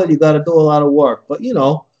something good, you got to do a lot of work. But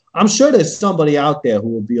I'm sure there's somebody out there who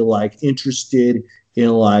will be like interested in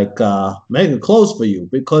like making clothes for you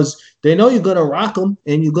because they know you're gonna rock them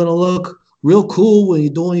and you're gonna look real cool when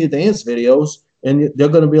you're doing your dance videos. And they're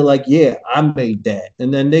gonna be like, "Yeah, I made that,"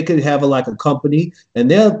 and then they could have like a company, and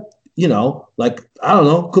they're like I don't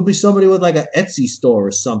know, could be somebody with like an Etsy store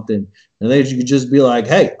or something, and they could just be like,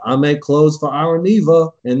 "Hey, I make clothes for Aaron Neva,"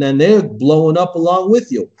 and then they're blowing up along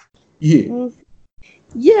with you. Yeah, Mm,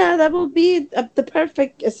 Yeah, that would be the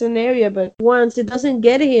perfect scenario. But once it doesn't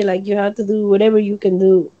get here, like you have to do whatever you can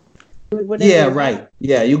do with whatever yeah, you have. right.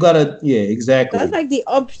 Yeah, you gotta. Yeah, That's exactly. like the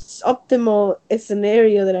optimal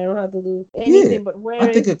scenario, that I don't have to do Yeah, anything but I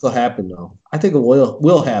wear think it. it could happen though. I think it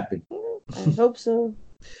will happen. I hope so.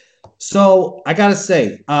 So I gotta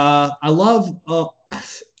say, I love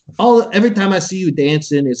all every time I see you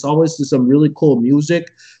dancing, it's always to some really cool music.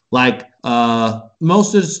 Like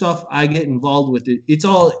most of the stuff I get involved with it's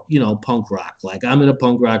all punk rock. Like I'm in a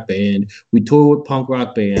punk rock band. We tour with punk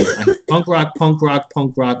rock bands. I hear punk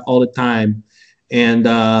rock all the time, and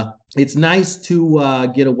it's nice to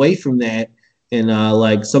get away from that. And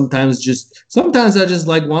like sometimes I just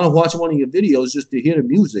like want to watch one of your videos just to hear the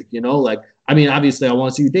music. Like I mean, obviously I want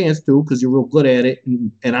to see you dance too because you're real good at it,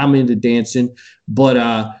 and I'm into dancing. But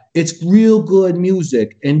it's real good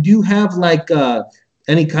music. And do you have like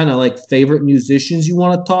any kind of like favorite musicians you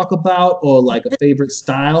want to talk about, or like a favorite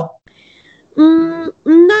style?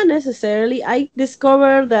 Not necessarily. I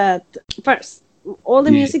discovered that first. all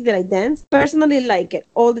the Yeah. music that I dance, personally like it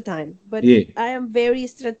all the time. But Yeah. I am very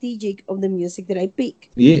strategic of the music that I pick.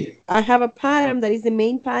 Yeah. I have a pattern that is the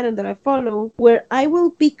main pattern that I follow, where I will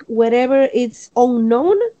pick whatever is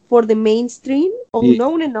unknown for the mainstream, Yeah.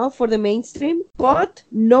 unknown enough for the mainstream, but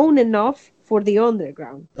known enough for the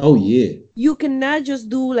underground. Oh yeah. You cannot just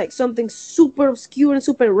do like something super obscure and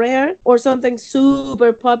super rare, or something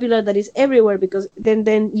super popular that is everywhere, because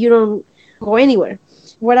then you don't go anywhere.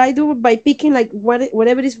 What I do by picking like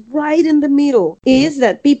whatever is right in the middle is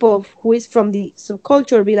that people who is from the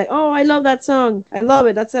subculture be like, oh, I love that song, I love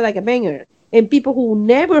it, that's like a banger. And people who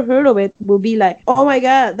never heard of it will be like, oh my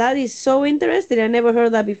god, that is so interesting, I never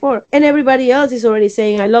heard that before. And everybody else is already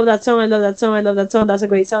saying, I love that song, I love that song, I love that song, that's a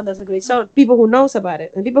great song, that's a great song. People who knows about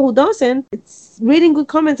it. And people who doesn't, it's reading good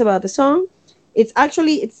comments about the song. It's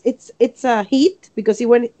actually it's a hit because it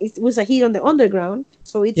was a hit on the underground,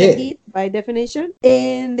 so it's Yeah. a hit by definition.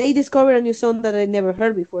 And they discover a new song that I never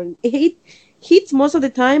heard before. And hits most of the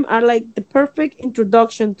time are like the perfect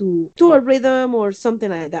introduction to a rhythm or something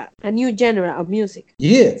like that, a new genre of music.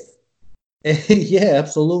 Yeah. Yeah,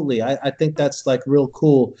 absolutely. I think that's like real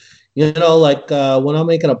cool. You know, like when I'm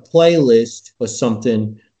making a playlist or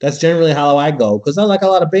something, that's generally how I go. Because I like a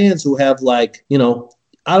lot of bands who have like, you know,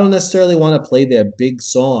 I don't necessarily want to play their big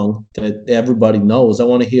song that everybody knows. I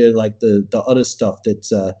want to hear like the other stuff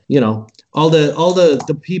that's you know, all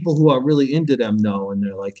the people who are really into them know, and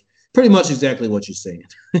they're like pretty much exactly what you're saying.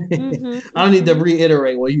 Mhm. I don't need to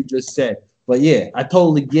reiterate what you just said, but yeah, I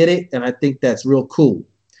totally get it, and I think that's real cool.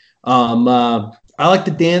 I like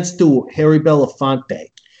to dance to Harry Belafonte.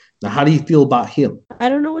 Now, how do you feel about him? I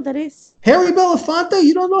don't know what that is. Harry Belafonte?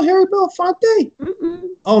 You don't know Harry Belafonte? Mm-mm.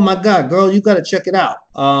 Oh my God, girl, you got to check it out.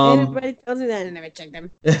 Everybody tells me that, I never check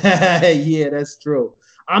them. Yeah, that's true.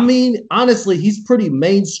 I mean, honestly, he's pretty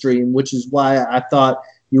mainstream, which is why I thought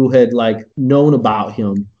you had like known about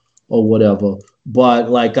him or whatever.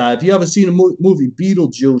 But like, if you ever seen the movie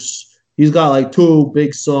Beetlejuice, he's got like 2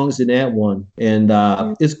 big songs in that one, and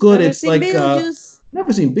it's good. Never It's seen like Beetlejuice.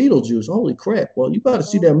 never seen Beetlejuice. Holy crap! Well, you got to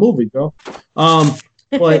see that movie, girl.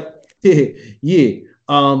 But yeah.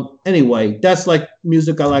 Anyway, that's like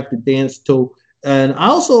music I like to dance to. And I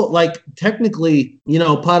also like technically, you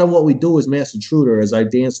know, part of what we do is Mass Intruder as I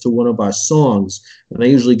dance to one of our songs. And I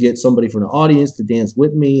usually get somebody from the audience to dance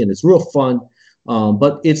with me, and it's real fun.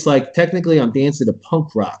 But it's like technically I'm dancing to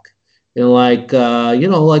punk rock. And like, you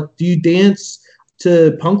know, like, do you dance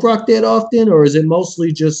to punk rock that often, or is it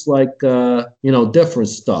mostly just like, you know, different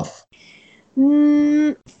stuff?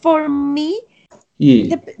 For me,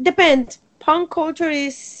 Yeah. depends. Punk culture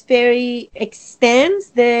is very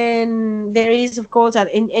extensive. Then there is, of course, that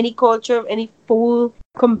in any culture, any full,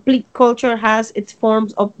 complete culture has its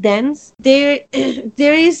forms of dance. There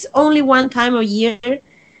is only one time of year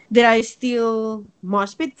that I still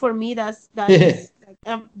mosh pit. For me, that is like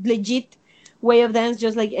a legit way of dance,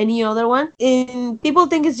 just like any other one. And people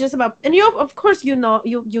think it's just about, and you, of course, you know,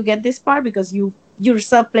 you get this part because you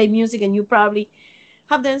yourself play music and you probably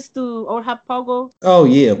have danced to or have pogo Oh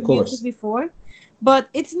yeah, of music course. before. But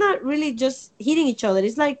it's not really just hitting each other.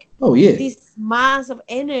 It's like Oh yeah. this mass of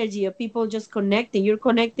energy of people just connecting. You're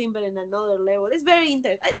connecting, but in another level. It's very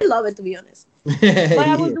interesting. I love it, to be honest. But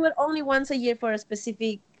I will Yeah. do it only once a year for a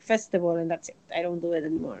specific festival, and that's it. I don't do it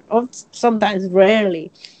anymore. Or sometimes,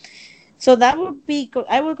 rarely. So that would be.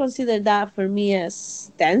 I would consider that for me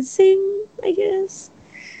as dancing, I guess.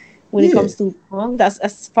 When it Yeah. comes to punk, that's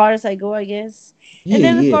as far as I go, I guess. Yeah, And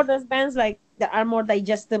then of yeah. course there's bands like that are more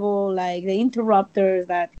digestible, like the Interrupters.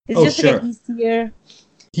 That it's Oh, just to get sure. easier.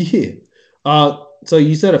 Yeah. So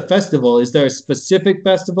you said a festival. Is there a specific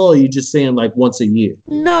festival, or are you just saying like once a year?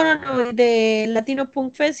 No. The Latino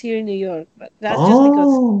Punk Fest here in New York, but that's just because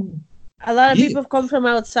Oh. a lot of Yeah. people come from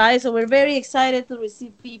outside, so we're very excited to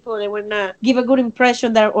receive people and we're not give a good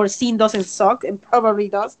impression that our scene doesn't suck, and probably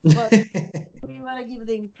does, but we want to give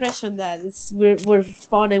the impression that we're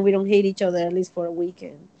fun and we don't hate each other, at least for a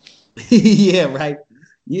weekend. Yeah, right.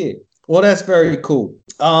 Yeah. Well, that's very cool.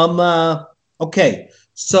 Okay.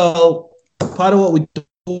 So part of what we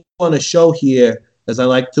do on the show here is I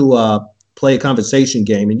like to play a conversation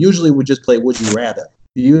game, and usually we just play Would You Rather.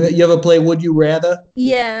 You ever play Would You Rather?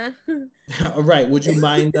 Yeah. All right. Would you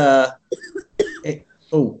mind?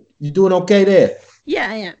 Oh, you doing okay there?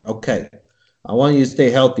 Yeah. Okay. I want you to stay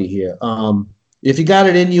healthy here. If you got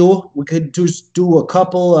it in you, we could just do a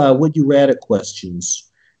couple Would You Rather questions.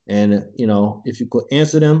 And, you know, if you could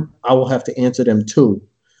answer them, I will have to answer them too.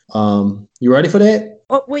 You ready for that?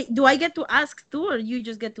 Oh wait, do I get to ask too, or you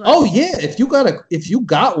just get to ask? Oh yeah, if you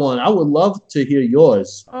got one, I would love to hear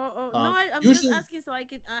yours. No, I'm just Usually, asking so I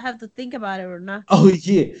have to think about it or not. oh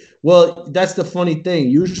yeah. Well, that's the funny thing.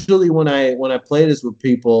 Usually when I play this with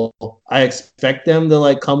people, I expect them to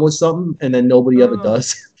like come with something, and then nobody ever Oh.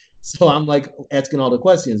 does. So I'm like asking all the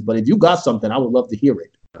questions. But if you got something, I would love to hear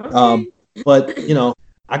it. Okay. But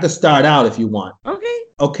I could start out if you want. Okay.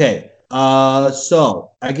 Okay.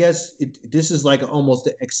 So I guess this is like almost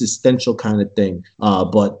an existential kind of thing.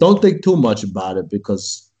 But don't think too much about it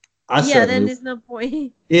because I Yeah, then certainly. there's no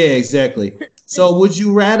point. Yeah, exactly. So would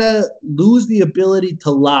you rather lose the ability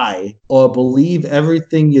to lie or believe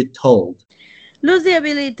everything you're told? Lose the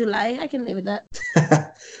ability to lie. I can live with that.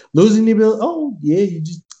 Losing the ability. Oh yeah, you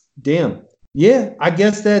just damn. Yeah, I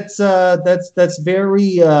guess that's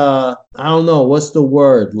very I don't know, what's the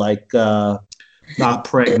word? Like not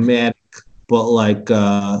pragmatic, but like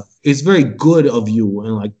it's very good of you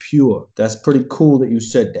and like pure. That's pretty cool that you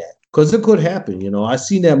said that. Because it could happen, I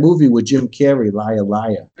seen that movie with Jim Carrey, Liar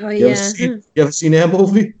Liar. Oh You yeah. ever seen that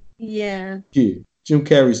movie? Yeah. Yeah. Jim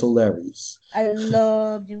Carrey's hilarious. I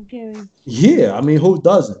love Jim Carrey. Yeah, I mean, who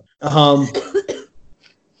doesn't?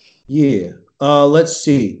 Yeah. Let's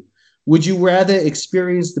see. Would you rather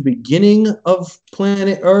experience the beginning of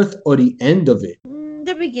planet Earth or the end of it?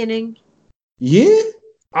 The beginning. Yeah.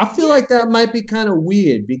 I feel like that might be kind of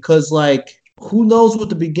weird because, like, who knows what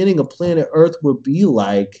the beginning of planet Earth would be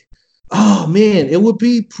like? Oh, man, it would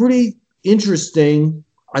be pretty interesting,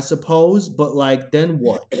 I suppose. But, like, then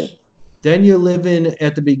what? Then you're living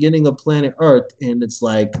at the beginning of planet Earth, and it's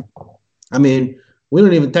like, I mean, we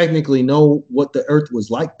don't even technically know what the Earth was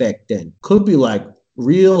like back then. Could be, like,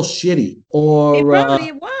 real shitty. Or It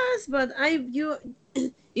probably was, but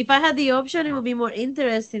if I had the option, it would be more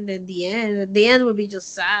interesting than the end. The end would be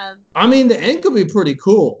just sad. I mean, the end could be pretty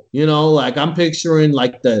cool. Like I'm picturing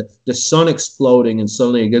like the sun exploding and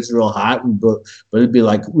suddenly it gets real hot, but it'd be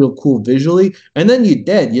like real cool visually. And then you're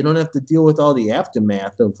dead. You don't have to deal with all the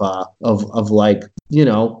aftermath of like,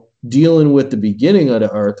 dealing with the beginning of the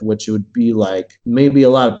Earth, which would be like maybe a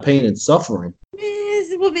lot of pain and suffering.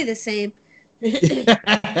 Yes, it would be the same.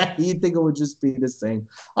 You think it would just be the same?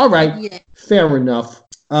 All right, Yeah. fair enough.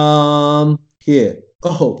 Here.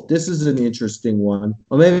 Oh, this is an interesting one.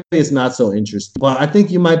 Or maybe it's not so interesting, but I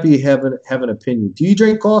think you might be have an opinion. Do you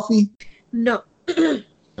drink coffee? No.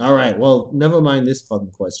 All right. Well, never mind this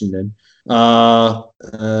fucking question then. Yeah.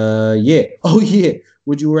 Oh, yeah.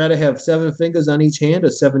 Would you rather have 7 fingers on each hand or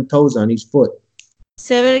 7 toes on each foot?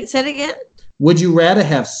 Say it again. Would you rather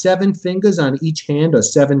have 7 fingers on each hand or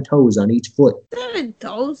 7 toes on each foot? 7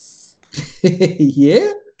 toes.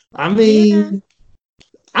 Yeah. I mean,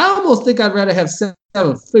 I almost think I'd rather have 7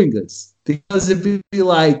 fingers because it'd be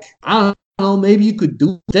like, I don't know, maybe you could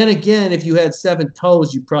do. Then again, if you had 7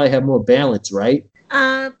 toes, you'd probably have more balance, right?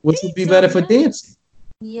 Which would be better for dancing.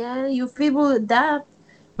 Yeah, you people adapt.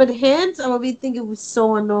 But hands, I would be thinking it was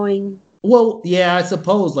so annoying. Well, yeah, I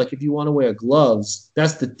suppose, like, if you want to wear gloves,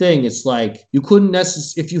 that's the thing. It's like, you couldn't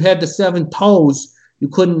necessarily, if you had the 7 toes, you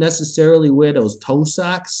couldn't necessarily wear those toe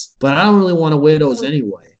socks. But I don't really want to wear those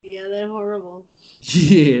anyway. Yeah, they're horrible.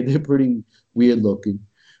 Yeah, they're pretty weird looking.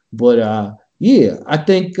 But, yeah, I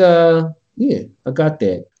think, yeah, I got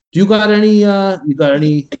that. Do you got any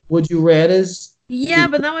would you rathers? Yeah,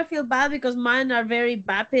 but now I feel bad because mine are very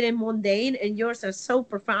vapid and mundane, and yours are so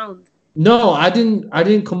profound. No, I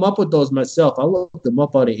didn't come up with those myself. I looked them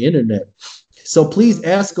up on the internet. So please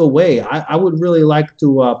ask away. I would really like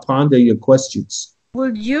to ponder your questions.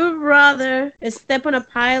 Would you rather step on a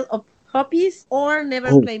pile of puppies or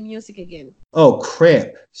never play music again? Oh,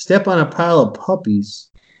 crap. Step on a pile of puppies.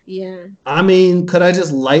 Yeah. I mean, could I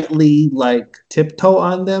just lightly, like, tiptoe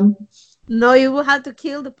on them? No, you will have to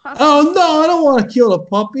kill the puppies. Oh, no, I don't want to kill the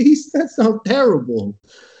puppies. That sounds terrible.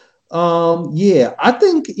 Yeah, I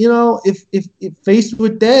think, if faced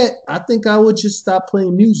with that, I think I would just stop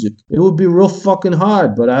playing music. It would be real fucking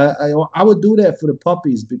hard, but I would do that for the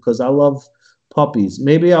puppies because I love puppies.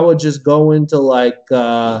 Maybe I would just go into like,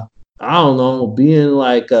 I don't know, being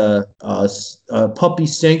like a puppy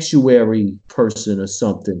sanctuary person or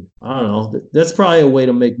something. I don't know. That's probably a way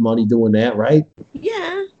to make money doing that, right?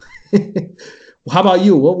 Yeah. How about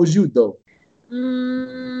you? What would you do?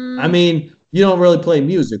 I mean, you don't really play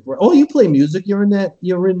music. Oh, you play music. You're in.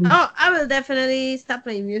 Oh, I will definitely stop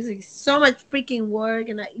playing music. It's so much freaking work,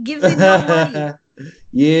 and it gives me no money.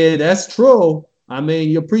 Yeah, that's true. I mean,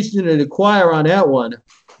 you're preaching to the choir on that one.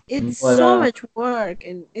 It's so much work,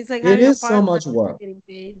 and it's like it is so much work. Getting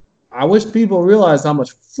paid. I wish people realized how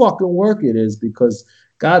much fucking work it is because,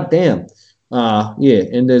 goddamn, yeah,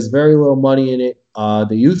 and there's very little money in it.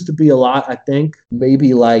 There used to be a lot, I think,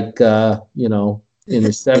 maybe like in the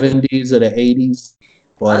 70s or the 80s,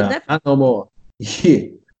 but not no more. Yeah,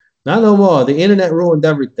 not no more. The internet ruined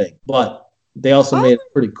everything, but they also made it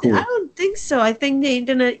pretty cool. I don't think so. I think the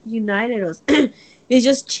internet united us. It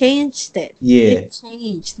just changed it. Yeah. It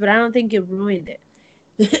changed, but I don't think it ruined it.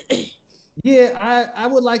 Yeah, I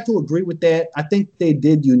would like to agree with that. I think they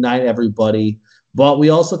did unite everybody, but we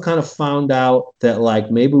also kind of found out that like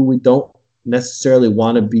maybe we don't necessarily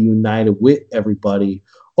want to be united with everybody,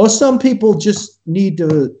 or some people just need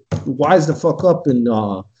to wise the fuck up and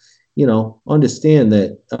understand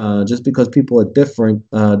that just because people are different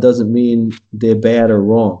doesn't mean they're bad or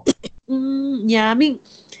wrong. Yeah, I mean,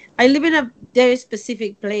 I live in a very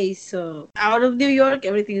specific place, so out of New York,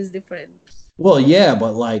 everything is different. Well, yeah,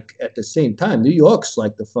 but like at the same time, New York's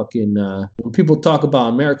like the fucking when people talk about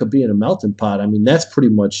America being a melting pot, I mean that's pretty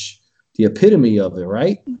much the epitome of it,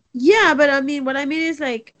 right? Yeah, but I mean, what I mean is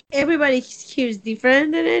like everybody here is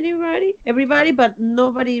different than everybody, but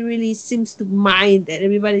nobody really seems to mind that.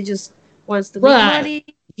 Everybody just wants to make money.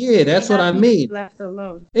 Yeah, that's what I mean. Left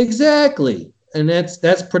alone. Exactly, and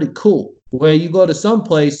that's pretty cool. Where you go to some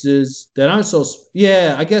places that aren't so.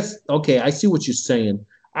 Yeah, I guess. Okay, I see what you're saying.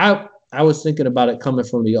 I was thinking about it coming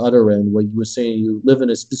from the other end, where you were saying you live in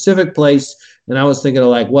a specific place, and I was thinking of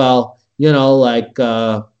like, well,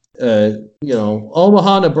 Omaha,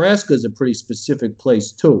 Nebraska is a pretty specific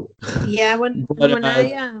place too. Yeah, when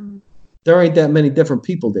there ain't that many different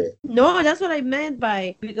people there. No, that's what I meant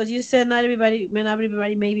by, because you said not everybody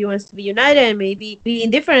maybe wants to be united, and maybe being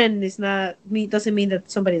different doesn't mean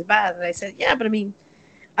that somebody's bad. And I said, yeah, but I mean,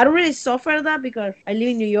 I don't really suffer that because I live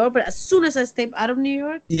in New York, but as soon as I step out of New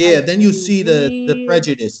York, then you see the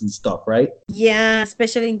prejudice and stuff, right? Yeah,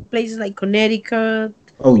 especially in places like Connecticut.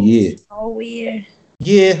 Oh yeah. It's so weird.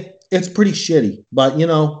 Yeah, it's pretty shitty, but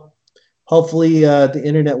hopefully the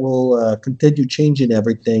internet will continue changing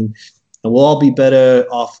everything, and we'll all be better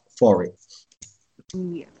off for it.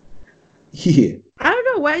 Yeah. Yeah. I don't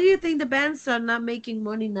know. Why do you think the bands are not making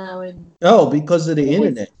money now? Because of the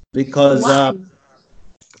internet. Because why?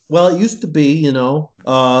 Well, it used to be,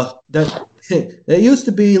 that it used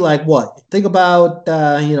to be like what? Think about,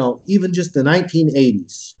 even just the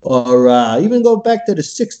 1980s or even go back to the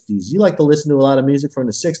 60s. You like to listen to a lot of music from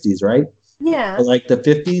the 60s, right? Yeah. Or like the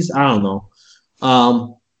 50s? I don't know.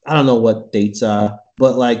 I don't know what dates are,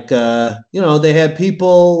 but like, they had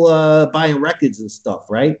people buying records and stuff,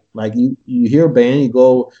 right? Like you hear a band, you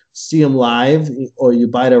go see them live or you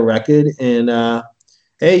buy the record and,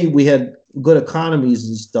 hey, we had good economies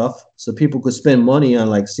and stuff, so people could spend money on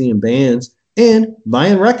like seeing bands and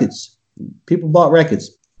buying records. People bought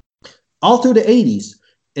records all through the 80s,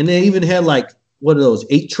 and they even had like what are those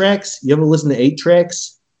 8-tracks? You ever listen to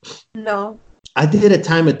 8-tracks? No. I did a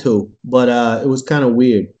time or two, but it was kind of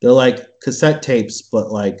weird. They're like cassette tapes,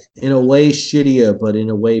 but like in a way shittier, but in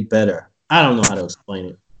a way better. I don't know how to explain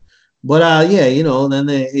it, but then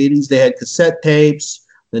the 80s they had cassette tapes.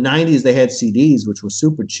 The 90s they had CDs, which was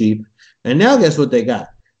super cheap. And now guess what they got?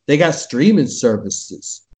 They got streaming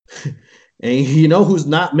services. And you know who's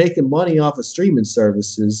not making money off of streaming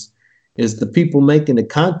services is the people making the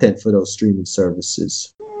content for those streaming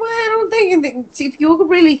services. Well, I don't think, if you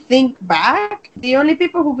really think back, the only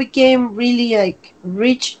people who became really like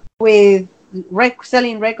rich with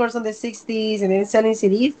selling records on the 60s and then selling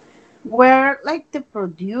CDs were like the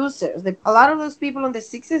producers. A lot of those people in the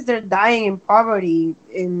 60s, they're dying in poverty.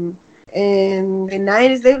 In the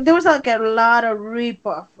 90s, there was like a lot of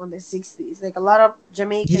rip-off on the 60s, like a lot of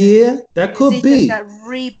Jamaican. Yeah, that could be. Got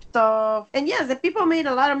ripped off, and yes, the people made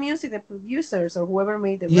a lot of music. The producers or whoever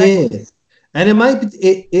made the records. And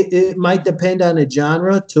it might depend on the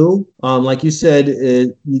genre too. Like you said,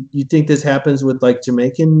 you think this happens with like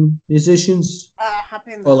Jamaican musicians,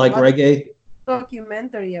 happens or like reggae.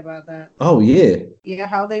 Documentary about that. Oh yeah. Yeah,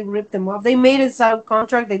 how they ripped them off. They made a sound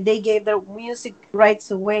contract that they gave their music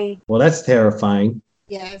rights away. Well, that's terrifying.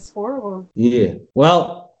 Yeah, it's horrible. Yeah.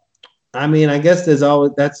 Well, I mean, I guess there's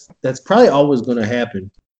always that's probably always going to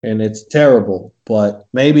happen, and it's terrible. But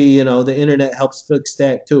maybe the internet helps fix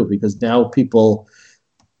that too, because now people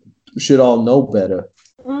should all know better.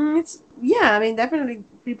 I mean, definitely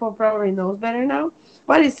people probably knows better now.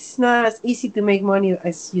 But it's not as easy to make money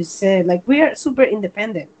as you said. Like, we are super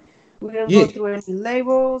independent. We don't go through any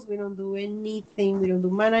labels. We don't do anything. We don't do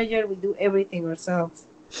manager. We do everythting ourselves.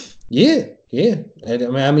 Yeah.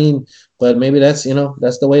 I mean, but maybe that's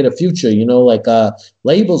that's the way of the future. Like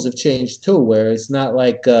labels have changed too, where it's not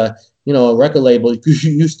like a record label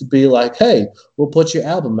used to be like, hey, we'll put your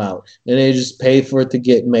album out, and they just pay for it to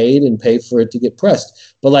get made and pay for it to get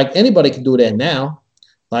pressed. But like anybody can do that now.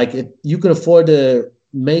 Like if you can afford to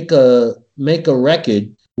make a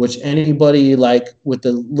record, which anybody like with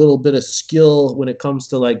a little bit of skill when it comes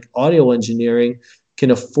to like audio engineering can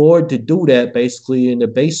afford to do that basically in the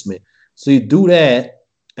basement. So you do that,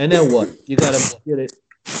 and then what? You gotta get it.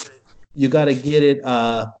 You gotta get it,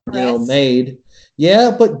 made.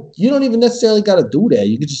 Yeah, but you don't even necessarily gotta do that.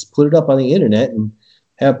 You could just put it up on the internet and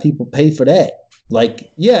have people pay for that.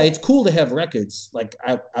 Like, yeah, it's cool to have records. Like,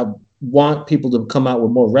 I want people to come out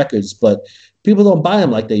with more records, but people don't buy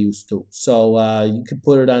them like they used to. So you can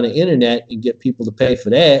put it on the internet and get people to pay for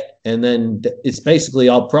that, and then it's basically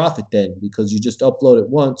all profit then because you just upload it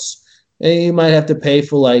once. And you might have to pay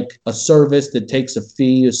for like a service that takes a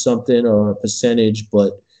fee or something or a percentage,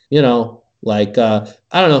 but I don't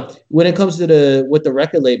know. When it comes to what the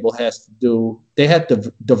record label has to do, they have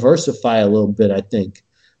to diversify a little bit, I think.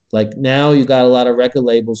 Like now you got a lot of record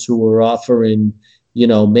labels who are offering,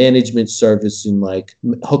 management service and like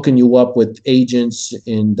hooking you up with agents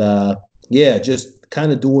and just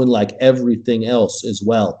kind of doing like everything else as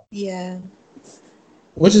well. Yeah.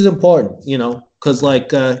 Which is important, because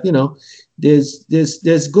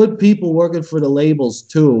there's good people working for the labels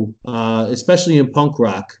too, especially in punk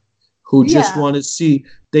rock, who just want to see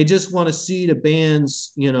the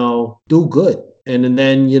bands, do good. And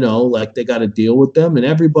then, they got to deal with them, and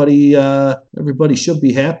everybody should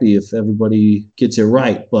be happy if everybody gets it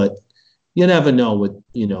right. But you never know with,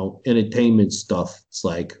 entertainment stuff. It's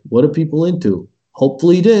like, what are people into?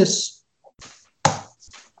 Hopefully this.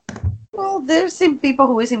 Well, there's some people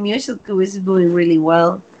who is in music who is doing really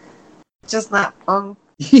well. Just not punk.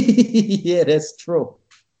 Yeah, that's true.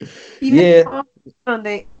 Even punk from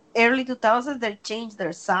the early 2000s, they changed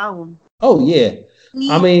their sound. Oh, yeah.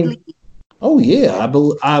 I mean, oh, yeah. I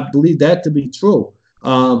believe that to be true.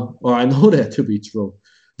 Or I know that to be true.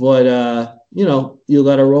 But, you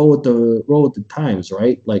got to roll with the times,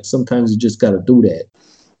 right? Like sometimes you just got to do that.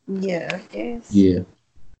 Yeah, I guess. Yeah.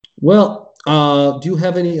 Well, do you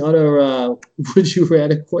have any other would you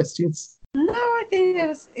rather questions? No, I think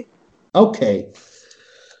that's it. Okay.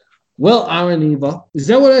 Well, Araniva, is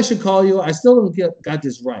that what I should call you? I still don't got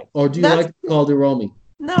this right. Or do you like to call the Romy?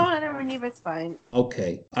 No, Araniva, it's fine.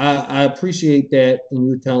 Okay. I appreciate that and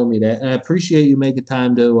you telling me that. And I appreciate you making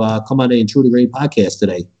time to come on the Intruder Green podcast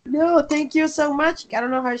today. No, thank you so much. I don't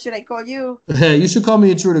know how should I call you. You should call me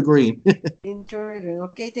Intruder Green. Intruder Green.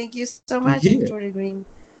 Okay, thank you so much, Yeah. Intruder Green.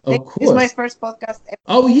 Of This course. is my first podcast ever.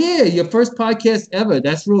 Oh, yeah. Your first podcast ever.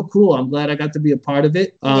 That's real cool. I'm glad I got to be a part of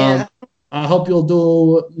it. Yeah. I hope you'll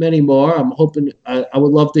do many more. I'm hoping I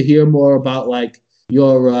would love to hear more about like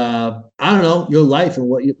your your life and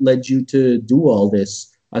what led you to do all this.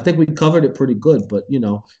 I think we covered it pretty good, but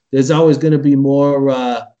there's always going to be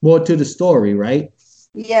more to the story, right?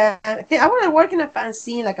 Yeah, I want to work in a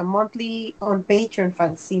fanzine, like a monthly on Patreon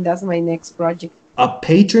fanzine. That's my next project. A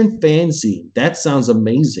patron fanzine. That sounds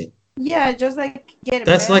amazing. Yeah, just like get.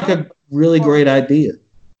 That's like a really great idea.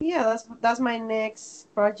 Yeah, that's my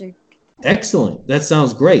next project. Excellent. That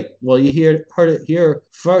sounds great. Well, you heard it here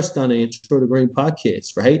first on the Intro to Green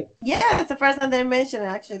podcast, right? Yeah, it's the first time they mentioned it,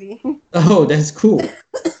 actually. Oh, that's cool.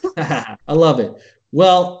 I love it.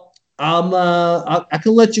 Well, I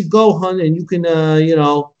can let you go, hon, and you can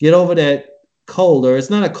get over that cold, or it's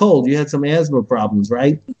not a cold. You had some asthma problems,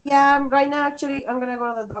 right? Yeah, right now, actually, I'm gonna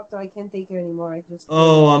go to the doctor. I can't take it anymore.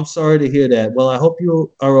 Oh, I'm sorry to hear that. Well, I hope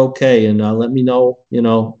you are okay, and let me know,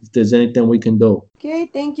 if there's anything we can do. Okay,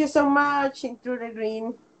 thank you so much, Intruder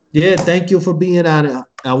Green. Yeah, thank you for being on it.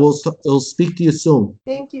 I'll speak to you soon.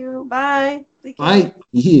 Thank you. Bye. Take care. Bye.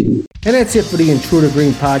 Yeah. And that's it for the Intruder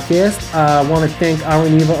Green podcast. I want to thank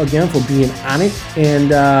Araniva again for being on it.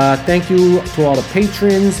 And thank you to all the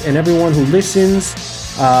patrons and everyone who listens.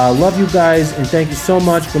 Love you guys, and thank you so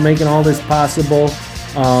much for making all this possible.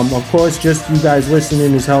 Of course, just you guys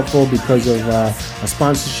listening is helpful because of a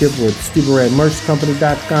sponsorship with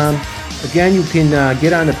StupidRedMerchCompany.com. Again, you can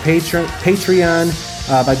get on the Patreon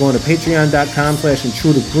by going to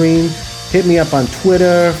patreon.com/intrudergreen. Hit me up on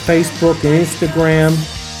Twitter, Facebook, and Instagram.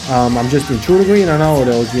 I'm just Intruder Green on all of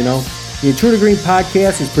those, The Intruder Green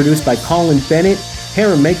podcast is produced by Colin Bennett,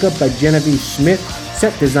 hair and makeup by Genevieve Schmidt,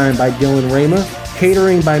 set design by Dylan Raymer,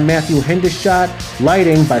 catering by Matthew Hendershot,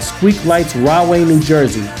 lighting by Squeak Lights, Rahway, New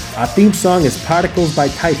Jersey. Our theme song is Particles by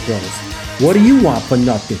Type Bros. What do you want for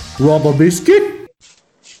nothing? Rubber biscuit?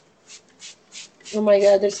 Oh my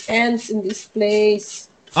God, there's ants in this place.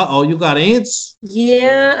 Uh-oh, you got ants?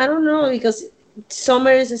 Yeah, I don't know, because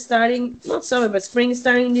summer is starting, not summer, but spring is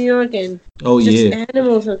starting in New York, and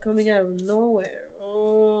animals are coming out of nowhere.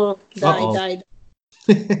 Oh, died.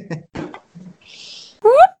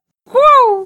 Whoop.